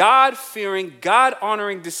God-focused, God-fearing,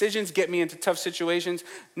 God-honoring decisions get me into tough situations,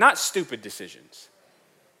 not stupid decisions.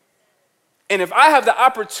 And if I have the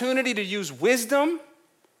opportunity to use wisdom,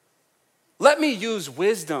 let me use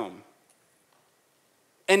wisdom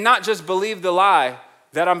and not just believe the lie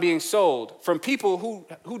that I'm being sold from people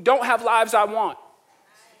who don't have lives I want.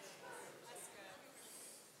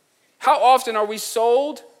 How often are we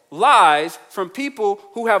sold lies from people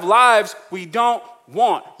who have lives we don't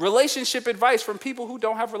want? Relationship advice from people who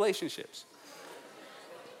don't have relationships.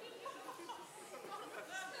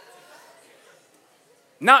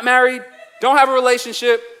 Not married, don't have a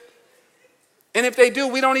relationship, and if they do,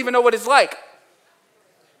 we don't even know what it's like.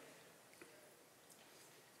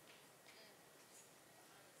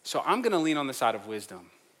 So I'm going to lean on the side of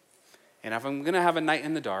wisdom. And if I'm going to have a night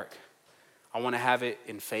in the dark, I want to have it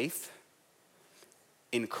in faith,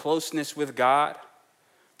 in closeness with God,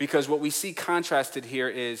 because what we see contrasted here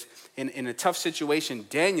is in a tough situation,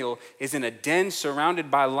 Daniel is in a den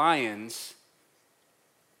surrounded by lions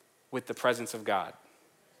with the presence of God.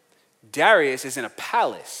 Darius is in a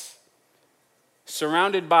palace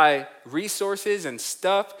surrounded by resources and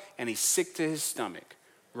stuff, and he's sick to his stomach,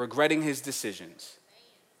 regretting his decisions.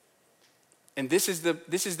 And this is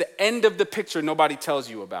the end of the picture nobody tells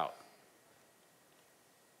you about.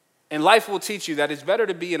 And life will teach you that it's better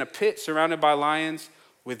to be in a pit surrounded by lions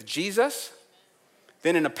with Jesus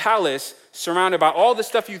than in a palace surrounded by all the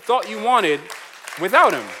stuff you thought you wanted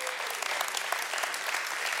without him.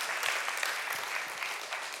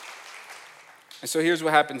 And so here's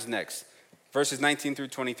what happens next. Verses 19 through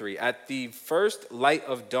 23. At the first light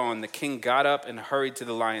of dawn, the king got up and hurried to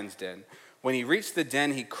the lion's den. When he reached the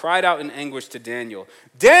den, he cried out in anguish to Daniel.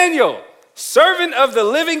 "Daniel, servant of the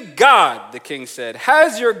living God," the king said,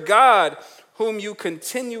 "has your God, whom you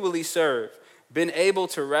continually serve, been able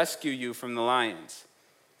to rescue you from the lions?"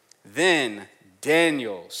 Then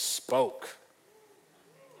Daniel spoke.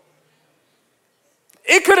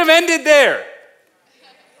 It could have ended there.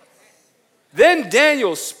 Then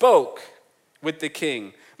Daniel spoke with the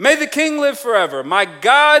king. "May the king live forever. My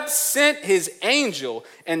God sent his angel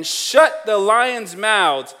and shut the lions'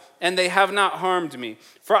 mouths, and they have not harmed me.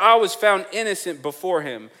 For I was found innocent before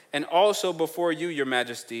him, and also before you, your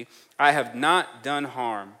majesty. I have not done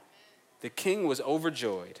harm." The king was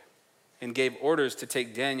overjoyed and gave orders to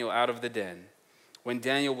take Daniel out of the den. When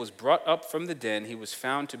Daniel was brought up from the den, he was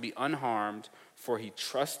found to be unharmed, for he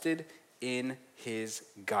trusted in his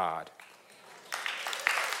God.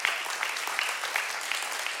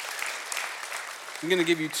 I'm going to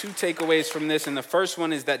give you two takeaways from this, and the first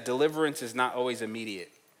one is that deliverance is not always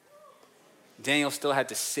immediate. Daniel still had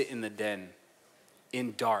to sit in the den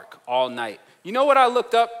in dark all night. You know what I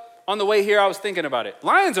looked up on the way here? I was thinking about it.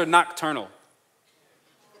 Lions are nocturnal.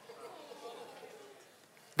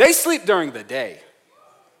 They sleep during the day.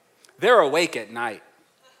 They're awake at night.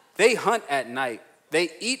 They hunt at night.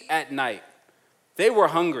 They eat at night. They were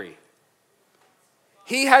hungry.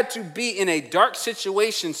 He had to be in a dark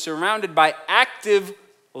situation surrounded by active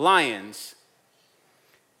lions.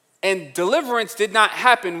 And deliverance did not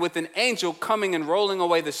happen with an angel coming and rolling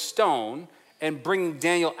away the stone and bringing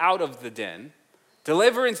Daniel out of the den.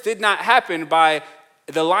 Deliverance did not happen by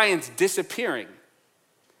the lions disappearing.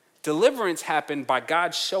 Deliverance happened by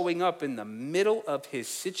God showing up in the middle of his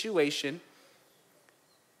situation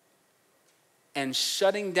and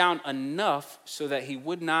shutting down enough so that he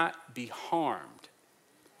would not be harmed.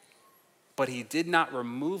 But he did not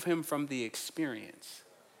remove him from the experience.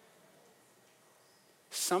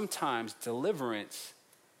 Sometimes deliverance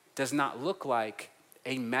does not look like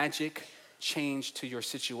a magic change to your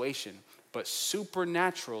situation, but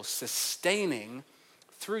supernatural sustaining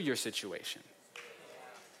through your situation.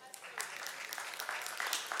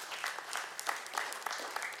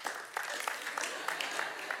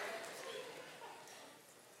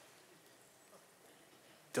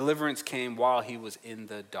 Deliverance came while he was in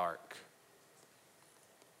the dark.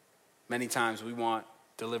 Many times we want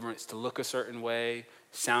deliverance to look a certain way,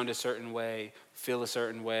 sound a certain way, feel a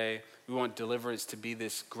certain way. We want deliverance to be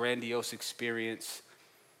this grandiose experience.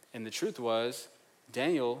 And the truth was,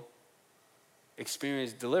 Daniel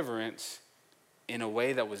experienced deliverance in a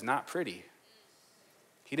way that was not pretty.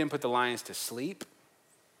 He didn't put the lions to sleep.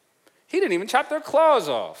 He didn't even chop their claws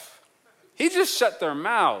off. He just shut their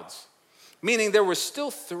mouths. Meaning there were still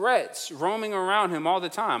threats roaming around him all the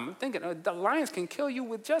time. I'm thinking, the lions can kill you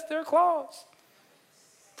with just their claws.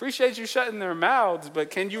 Appreciate you shutting their mouths, but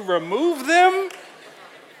can you remove them?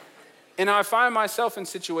 And I find myself in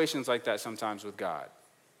situations like that sometimes with God,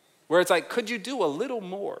 where it's like, could you do a little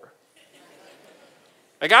more?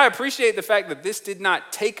 Like, I appreciate the fact that this did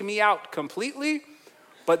not take me out completely,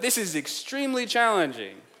 but this is extremely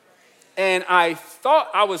challenging. And I thought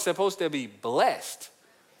I was supposed to be blessed.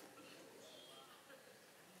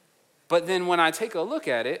 But then when I take a look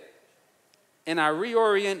at it and I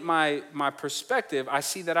reorient my perspective, I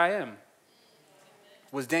see that I am.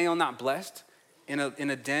 Was Daniel not blessed in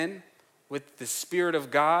a den with the Spirit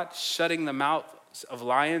of God shutting the mouths of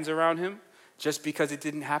lions around him just because it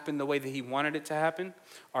didn't happen the way that he wanted it to happen?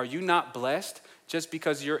 Are you not blessed just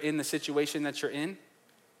because you're in the situation that you're in?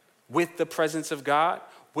 With the presence of God,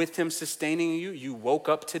 with him sustaining you. You woke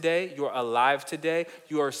up today, you're alive today,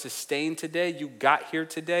 you are sustained today, you got here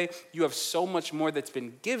today. You have so much more that's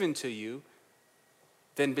been given to you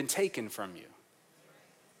than been taken from you.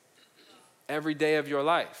 Every day of your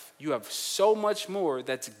life, you have so much more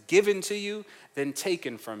that's given to you than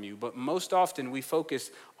taken from you. But most often we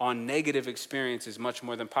focus on negative experiences much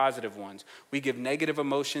more than positive ones. We give negative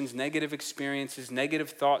emotions, negative experiences, negative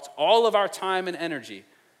thoughts, all of our time and energy.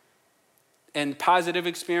 And positive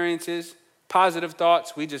experiences, positive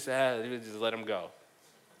thoughts, we just let them go.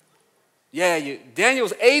 Yeah,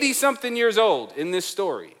 Daniel's 80-something years old in this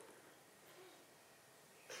story.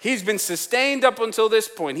 He's been sustained up until this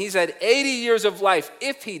point. He's had 80 years of life.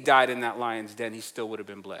 If he died in that lion's den, he still would have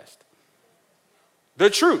been blessed. The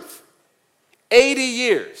truth. 80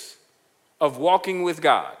 years of walking with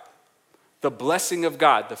God. The blessing of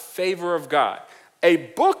God, the favor of God. A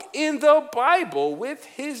book in the Bible with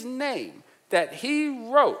his name that he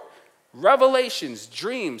wrote. Revelations,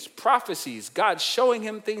 dreams, prophecies, God showing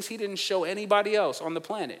him things he didn't show anybody else on the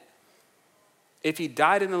planet. If he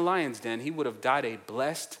died in the lion's den, he would have died a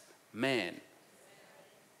blessed man.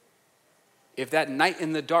 If that night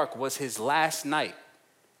in the dark was his last night,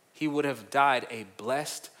 he would have died a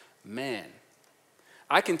blessed man.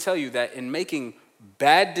 I can tell you that in making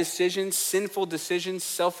bad decisions, sinful decisions,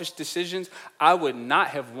 selfish decisions, I would not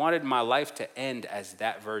have wanted my life to end as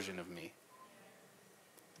that version of me.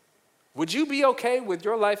 Would you be okay with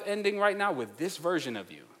your life ending right now with this version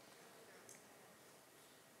of you?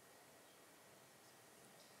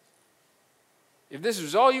 If this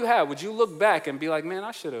was all you had, would you look back and be like, man,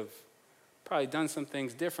 I should have probably done some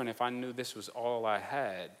things different if I knew this was all I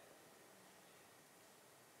had?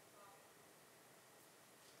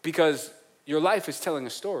 Because your life is telling a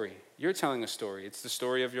story. You're telling a story. It's the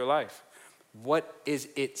story of your life. What is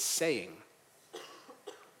it saying?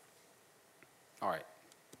 All right.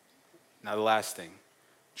 Now the last thing.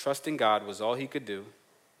 Trusting God was all he could do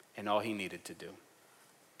and all he needed to do.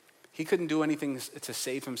 He couldn't do anything to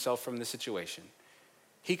save himself from the situation.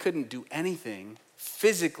 He couldn't do anything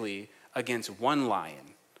physically against one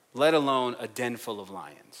lion, let alone a den full of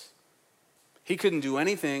lions. He couldn't do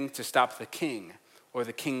anything to stop the king or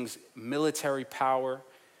the king's military power.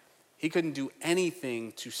 He couldn't do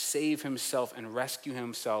anything to save himself and rescue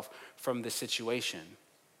himself from the situation.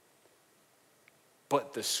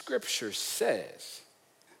 But the scripture says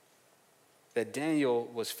that Daniel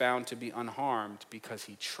was found to be unharmed because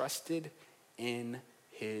he trusted in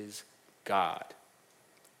his God.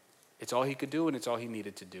 It's all he could do and it's all he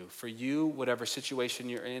needed to do. For you, whatever situation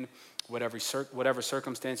you're in, whatever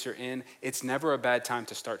circumstance you're in, it's never a bad time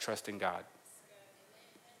to start trusting God.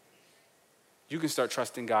 You can start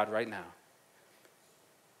trusting God right now.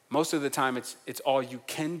 Most of the time, it's all you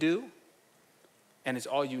can do and it's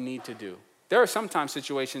all you need to do. There are sometimes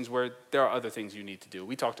situations where there are other things you need to do.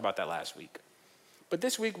 We talked about that last week. But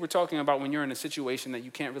this week, we're talking about when you're in a situation that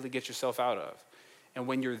you can't really get yourself out of. And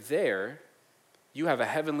when you're there, you have a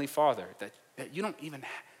heavenly Father that you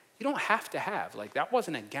don't have to have. Like, that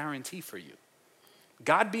wasn't a guarantee for you.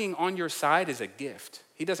 God being on your side is a gift.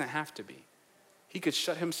 He doesn't have to be. He could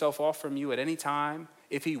shut himself off from you at any time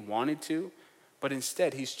if he wanted to, but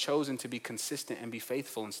instead he's chosen to be consistent and be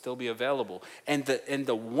faithful and still be available. And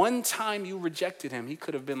the one time you rejected him, he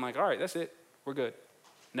could have been like, all right, that's it. We're good.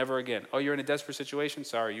 Never again. Oh, you're in a desperate situation?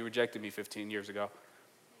 Sorry, you rejected me 15 years ago.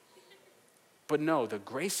 But no, the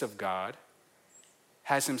grace of God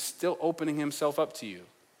has him still opening himself up to you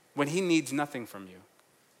when he needs nothing from you.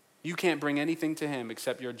 You can't bring anything to him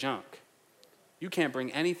except your junk. You can't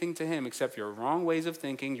bring anything to him except your wrong ways of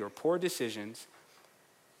thinking, your poor decisions,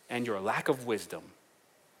 and your lack of wisdom.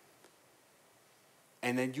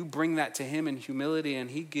 And then you bring that to him in humility and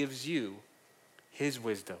he gives you his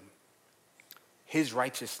wisdom, his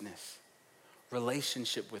righteousness,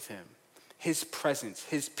 relationship with him, his presence,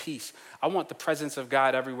 his peace. I want the presence of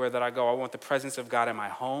God everywhere that I go. I want the presence of God in my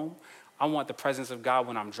home. I want the presence of God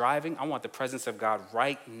when I'm driving. I want the presence of God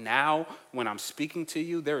right now when I'm speaking to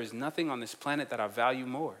you. There is nothing on this planet that I value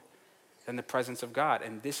more than the presence of God.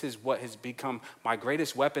 And this is what has become my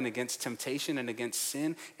greatest weapon against temptation and against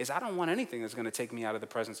sin is I don't want anything that's going to take me out of the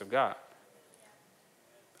presence of God.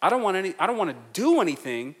 I don't want to do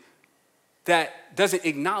anything that doesn't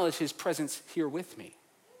acknowledge his presence here with me.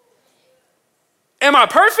 Am I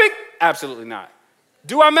perfect? Absolutely not.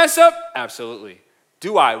 Do I mess up? Absolutely.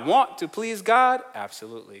 Do I want to please God?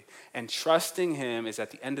 Absolutely. And trusting him is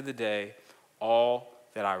at the end of the day all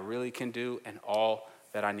that I really can do and all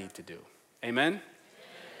that I need to do. Amen?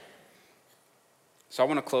 So I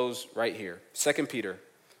want to close right here. 2 Peter.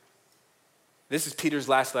 This is Peter's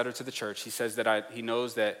last letter to the church. He says that he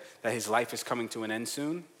knows that his life is coming to an end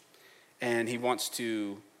soon, and he wants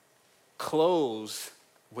to close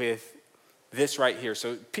with this right here.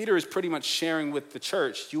 So Peter is pretty much sharing with the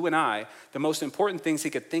church, you and I, the most important things he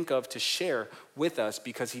could think of to share with us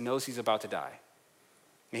because he knows he's about to die.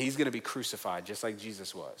 And he's going to be crucified just like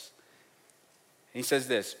Jesus was. And he says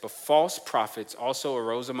this, but false prophets also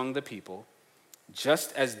arose among the people,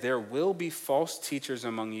 just as there will be false teachers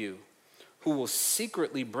among you, who will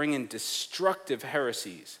secretly bring in destructive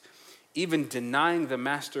heresies, even denying the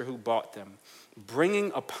master who bought them,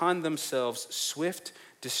 bringing upon themselves swift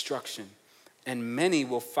destruction. And many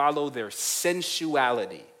will follow their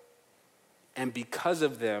sensuality. And because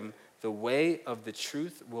of them, the way of the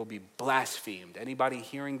truth will be blasphemed. Anybody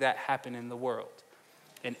hearing that happen in the world?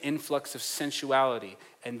 An influx of sensuality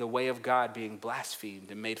and the way of God being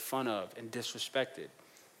blasphemed and made fun of and disrespected.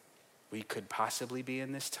 We could possibly be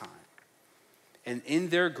in this time. And in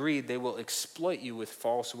their greed, they will exploit you with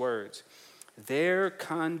false words. Their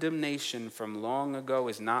condemnation from long ago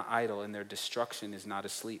is not idle, and their destruction is not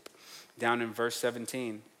asleep. Down in verse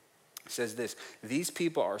 17, it says this, these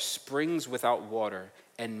people are springs without water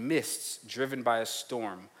and mists driven by a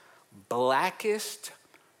storm. Blackest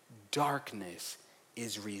darkness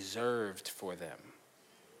is reserved for them.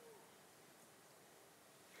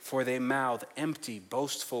 For they mouth empty,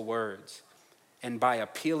 boastful words, and by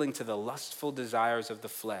appealing to the lustful desires of the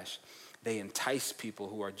flesh, they entice people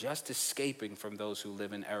who are just escaping from those who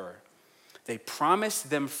live in error. They promise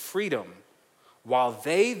them freedom while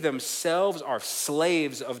they themselves are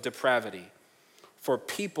slaves of depravity. For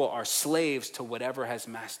people are slaves to whatever has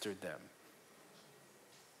mastered them.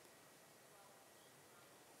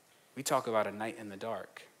 We talk about a night in the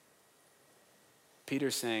dark.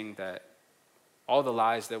 Peter's saying that all the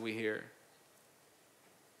lies that we hear,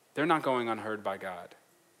 they're not going unheard by God.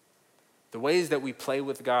 The ways that we play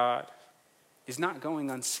with God is not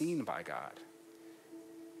going unseen by God.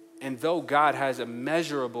 And though God has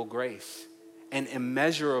immeasurable grace and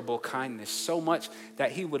immeasurable kindness, so much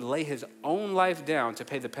that he would lay his own life down to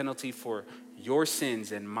pay the penalty for your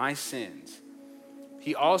sins and my sins,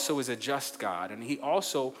 he also is a just God, and he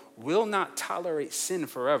also will not tolerate sin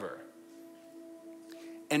forever.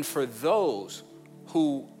 And for those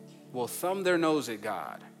who will thumb their nose at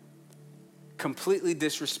God, completely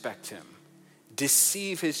disrespect him,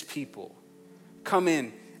 deceive his people, come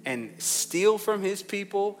in and steal from his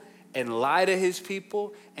people and lie to his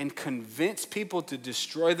people and convince people to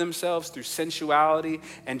destroy themselves through sensuality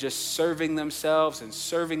and just serving themselves and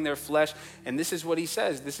serving their flesh. And this is what he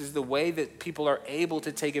says. This is the way that people are able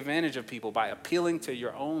to take advantage of people, by appealing to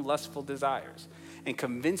your own lustful desires and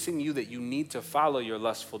convincing you that you need to follow your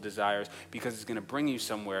lustful desires because it's going to bring you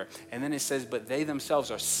somewhere. And then it says, but they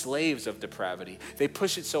themselves are slaves of depravity. They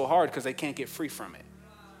push it so hard because they can't get free from it.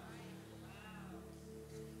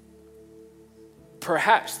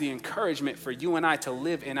 Perhaps the encouragement for you and I to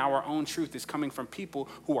live in our own truth is coming from people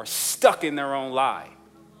who are stuck in their own lie.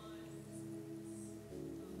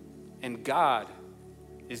 And God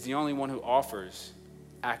is the only one who offers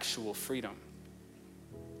actual freedom.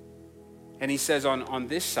 And he says on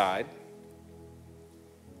this side,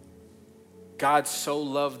 God so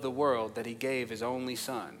loved the world that he gave his only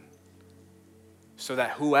son, so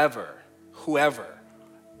that whoever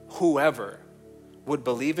would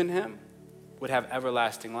believe in him would have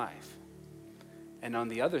everlasting life. And on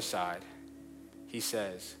the other side, he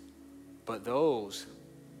says, but those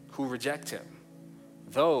who reject him,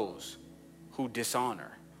 those who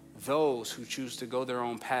dishonor, those who choose to go their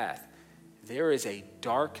own path, there is a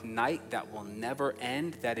dark night that will never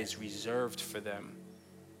end that is reserved for them,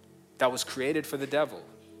 that was created for the devil,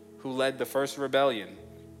 who led the first rebellion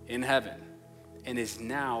in heaven and is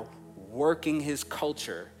now working his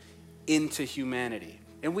culture into humanity.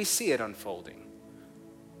 And we see it unfolding.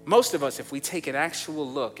 Most of us, if we take an actual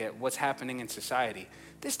look at what's happening in society,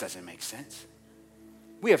 this doesn't make sense.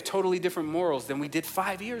 We have totally different morals than we did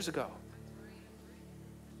 5 years ago.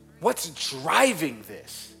 What's driving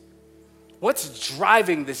this? What's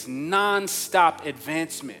driving this nonstop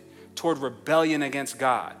advancement toward rebellion against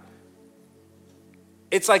God?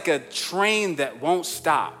 It's like a train that won't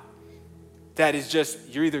stop, that is just,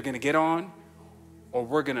 you're either going to get on or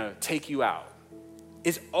we're going to take you out.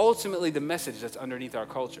 Is ultimately the message that's underneath our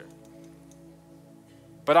culture.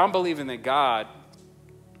 But I'm believing that God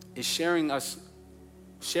is sharing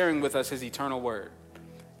with us his eternal word,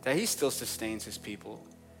 that he still sustains his people,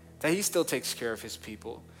 that he still takes care of his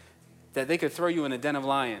people, that they could throw you in a den of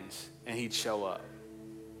lions and he'd show up.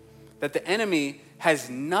 That the enemy has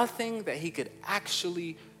nothing that he could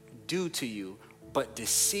actually do to you but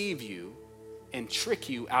deceive you and trick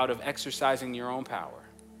you out of exercising your own power.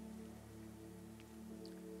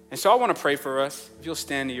 And so I want to pray for us. If you'll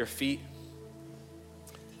stand to your feet.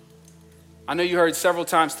 I know you heard several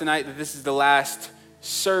times tonight that this is the last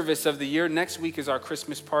service of the year. Next week is our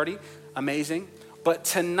Christmas party. Amazing. But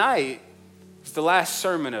tonight is the last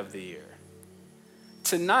sermon of the year.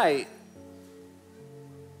 Tonight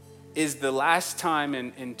is the last time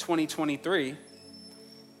in 2023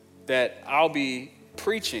 that I'll be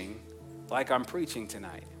preaching like I'm preaching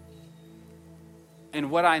tonight.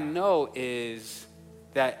 And what I know is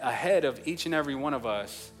that ahead of each and every one of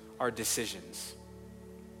us are decisions.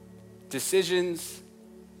 Decisions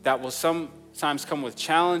that will sometimes come with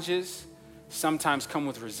challenges, sometimes come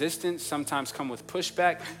with resistance, sometimes come with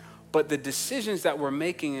pushback. But the decisions that we're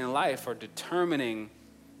making in life are determining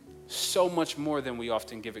so much more than we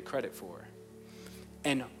often give it credit for.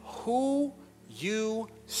 And who you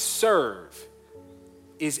serve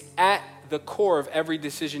is at the core of every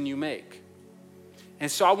decision you make. And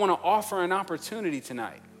so I want to offer an opportunity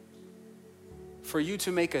tonight for you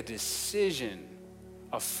to make a decision,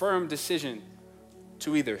 a firm decision,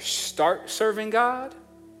 to either start serving God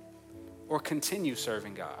or continue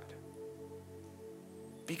serving God.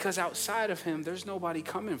 Because outside of him, there's nobody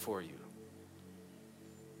coming for you.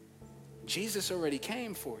 Jesus already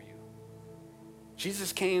came for you.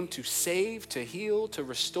 Jesus came to save, to heal, to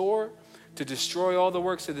restore, to destroy all the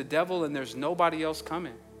works of the devil, and there's nobody else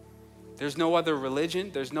coming. There's no other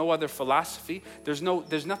religion. There's no other philosophy. There's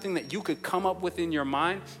nothing that you could come up with in your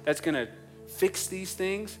mind that's going to fix these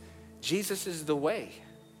things. Jesus is the way.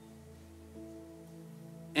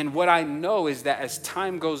 And what I know is that as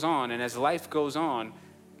time goes on and as life goes on,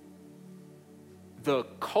 the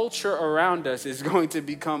culture around us is going to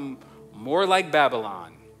become more like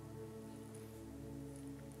Babylon.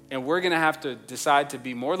 And we're going to have to decide to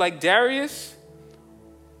be more like Darius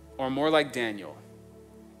or more like Daniel.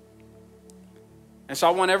 And so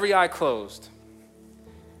I want every eye closed.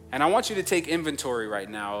 And I want you to take inventory right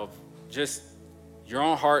now of just your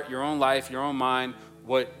own heart, your own life, your own mind,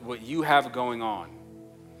 what you have going on.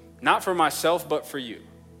 Not for myself, but for you.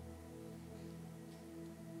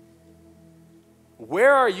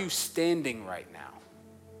 Where are you standing right now?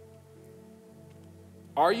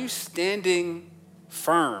 Are you standing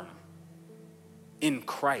firm in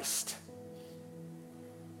Christ?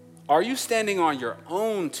 Are you standing on your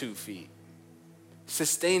own 2 feet,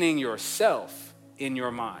 sustaining yourself in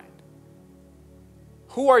your mind?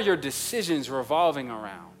 Who are your decisions revolving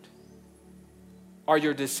around? Are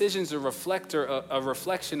your decisions a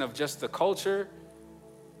reflection of just the culture?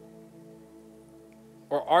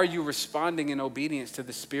 Or are you responding in obedience to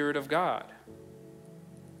the Spirit of God?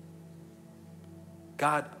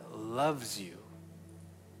 God loves you.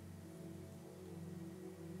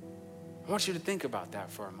 I want you to think about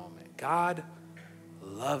that for a moment. God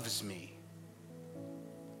loves me.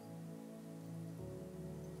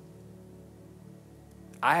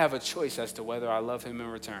 I have a choice as to whether I love him in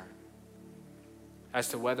return, as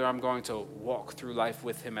to whether I'm going to walk through life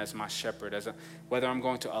with him as my shepherd, whether I'm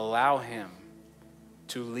going to allow him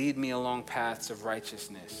to lead me along paths of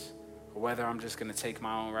righteousness, or whether I'm just going to take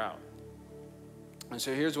my own route. And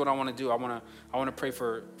so here's what I want to do. I want to pray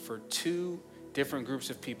for 2 different groups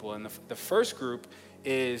of people. And the first group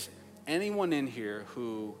is anyone in here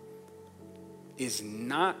who is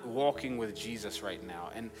not walking with Jesus right now.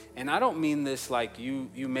 And I don't mean this like you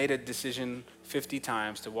made a decision 50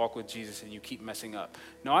 times to walk with Jesus and you keep messing up.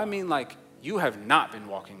 No, I mean like you have not been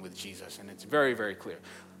walking with Jesus, and it's very, very clear.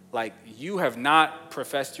 Like you have not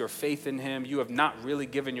professed your faith in him. You have not really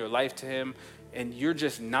given your life to him, and you're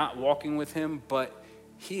just not walking with him, but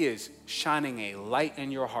he is shining a light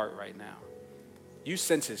in your heart right now. You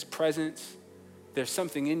sense his presence. There's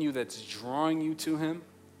something in you that's drawing you to him.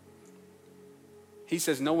 He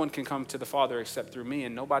says, no one can come to the Father except through me,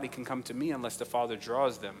 and nobody can come to me unless the Father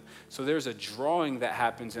draws them. So there's a drawing that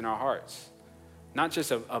happens in our hearts. Not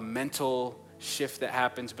just a mental shift that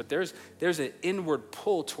happens, but there's an inward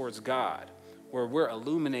pull towards God where we're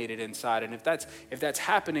illuminated inside. And if that's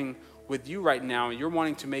happening with you right now, and you're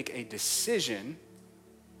wanting to make a decision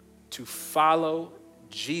to follow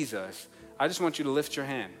Jesus, I just want you to lift your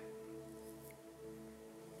hand.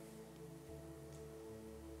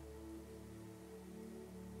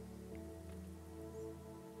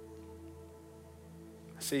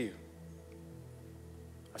 I see you.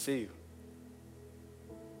 I see you.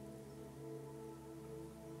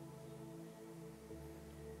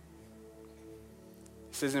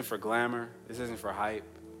 This isn't for glamour. This isn't for hype.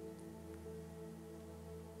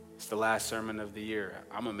 the last sermon of the year.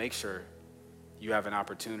 I'm going to make sure you have an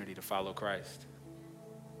opportunity to follow Christ.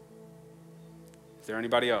 Is there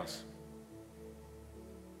anybody else?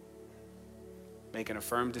 Making a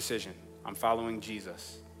firm decision. I'm following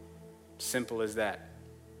Jesus. Simple as that.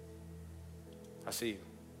 I see you.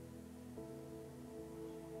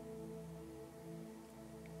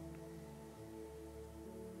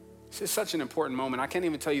 This is such an important moment. I can't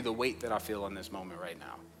even tell you the weight that I feel in this moment right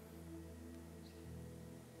now.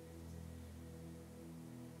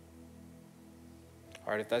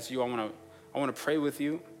 All right, if that's you, I want to pray with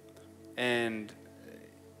you, and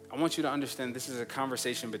I want you to understand this is a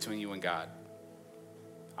conversation between you and God.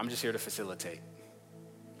 I'm just here to facilitate.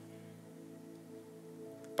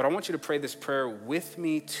 But I want you to pray this prayer with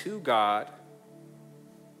me to God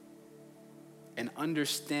and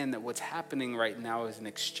understand that what's happening right now is an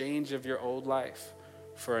exchange of your old life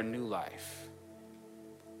for a new life.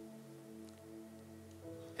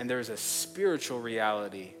 And there's a spiritual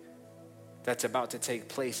reality that's about to take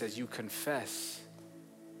place as you confess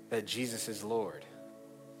that Jesus is Lord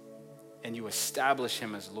and you establish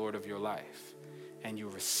him as Lord of your life and you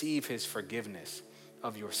receive his forgiveness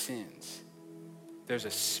of your sins. There's a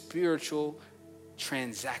spiritual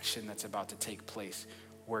transaction that's about to take place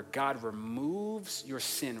where God removes your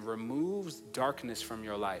sin, removes darkness from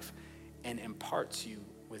your life, and imparts you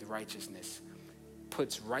with righteousness,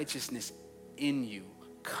 puts righteousness in you,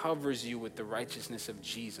 covers you with the righteousness of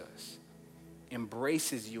Jesus,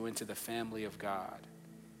 embraces you into the family of God.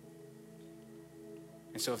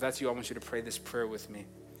 And so if that's you, I want you to pray this prayer with me.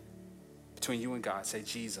 Between you and God, say,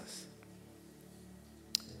 Jesus,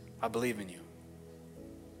 I believe in you.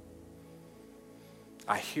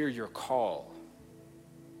 I hear your call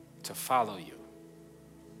to follow you.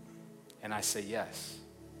 And I say yes.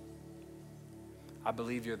 I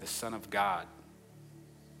believe you're the Son of God.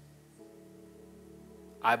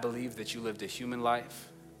 I believe that you lived a human life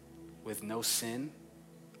with no sin,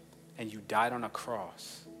 and you died on a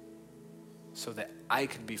cross so that I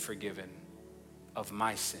could be forgiven of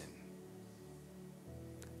my sin.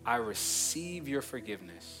 I receive your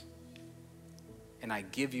forgiveness, and I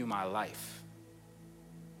give you my life.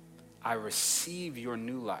 I receive your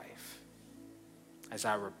new life as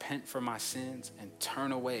I repent for my sins and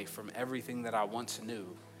turn away from everything that I once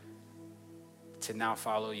knew to now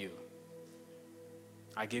follow you.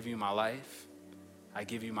 I give you my life. I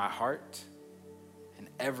give you my heart and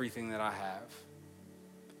everything that I have,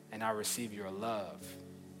 and I receive your love.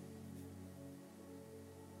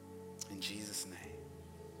 In Jesus' name.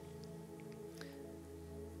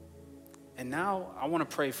 And now I want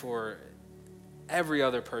to pray for every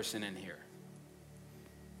other person in here.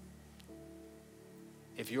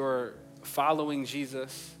 If you're following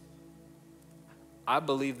Jesus, I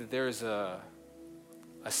believe that there is a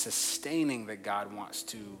sustaining that God wants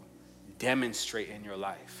to demonstrate in your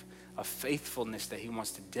life, a faithfulness that he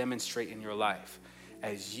wants to demonstrate in your life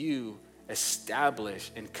as you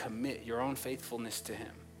establish and commit your own faithfulness to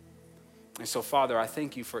him. And so, Father, I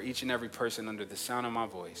thank you for each and every person under the sound of my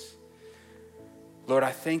voice. Lord,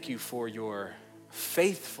 I thank you for your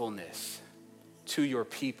faithfulness to your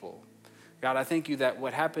people. God, I thank you that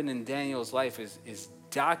what happened in Daniel's life is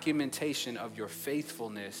documentation of your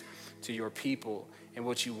faithfulness to your people. And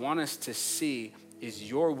what you want us to see is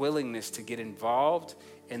your willingness to get involved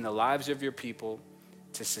in the lives of your people,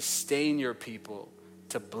 to sustain your people,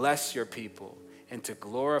 to bless your people, and to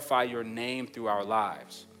glorify your name through our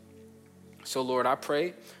lives. So, Lord, I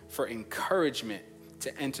pray for encouragement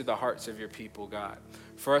to enter the hearts of your people, God.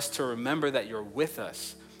 For us to remember that you're with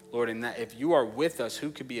us, Lord, and that if you are with us,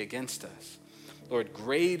 who could be against us? Lord,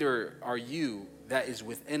 greater are you that is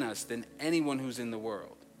within us than anyone who's in the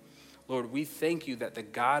world. Lord, we thank you that the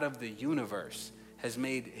God of the universe has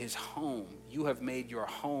made his home. You have made your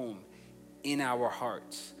home in our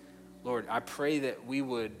hearts. Lord, I pray that we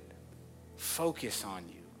would focus on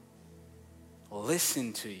you,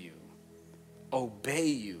 listen to you, obey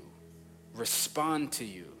you, respond to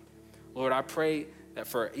you. Lord, I pray that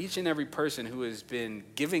for each and every person who has been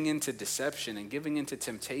giving into deception and giving into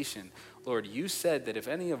temptation, Lord, you said that if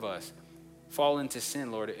any of us fall into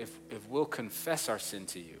sin, Lord, if we'll confess our sin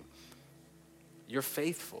to you, you're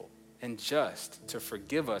faithful and just to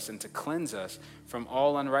forgive us and to cleanse us from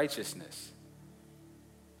all unrighteousness.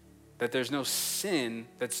 That there's no sin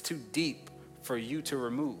that's too deep for you to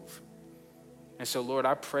remove. And so, Lord,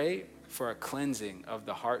 I pray for a cleansing of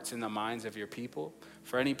the hearts and the minds of your people.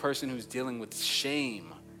 For any person who's dealing with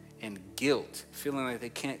shame and guilt, feeling like they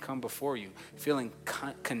can't come before you, feeling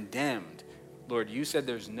condemned. Lord, you said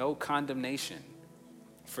there's no condemnation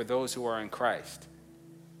for those who are in Christ.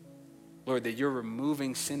 Lord, that you're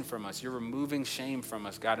removing sin from us. You're removing shame from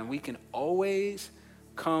us, God. And we can always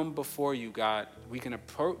come before you, God. We can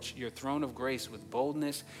approach your throne of grace with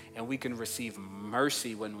boldness, and we can receive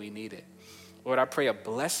mercy when we need it. Lord, I pray a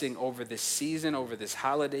blessing over this season, over this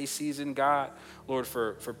holiday season, God. Lord,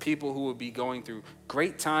 for people who will be going through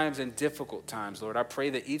great times and difficult times, Lord, I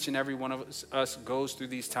pray that each and every one of us goes through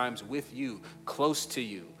these times with you, close to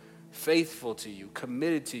you, faithful to you,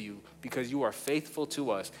 committed to you, because you are faithful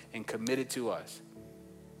to us and committed to us.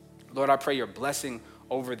 Lord, I pray your blessing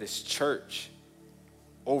over this church,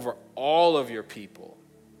 over all of your people,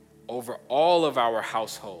 over all of our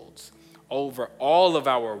households, over all of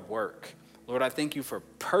our work. Lord, I thank you for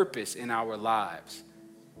purpose in our lives.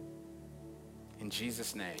 In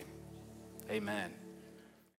Jesus' name, amen.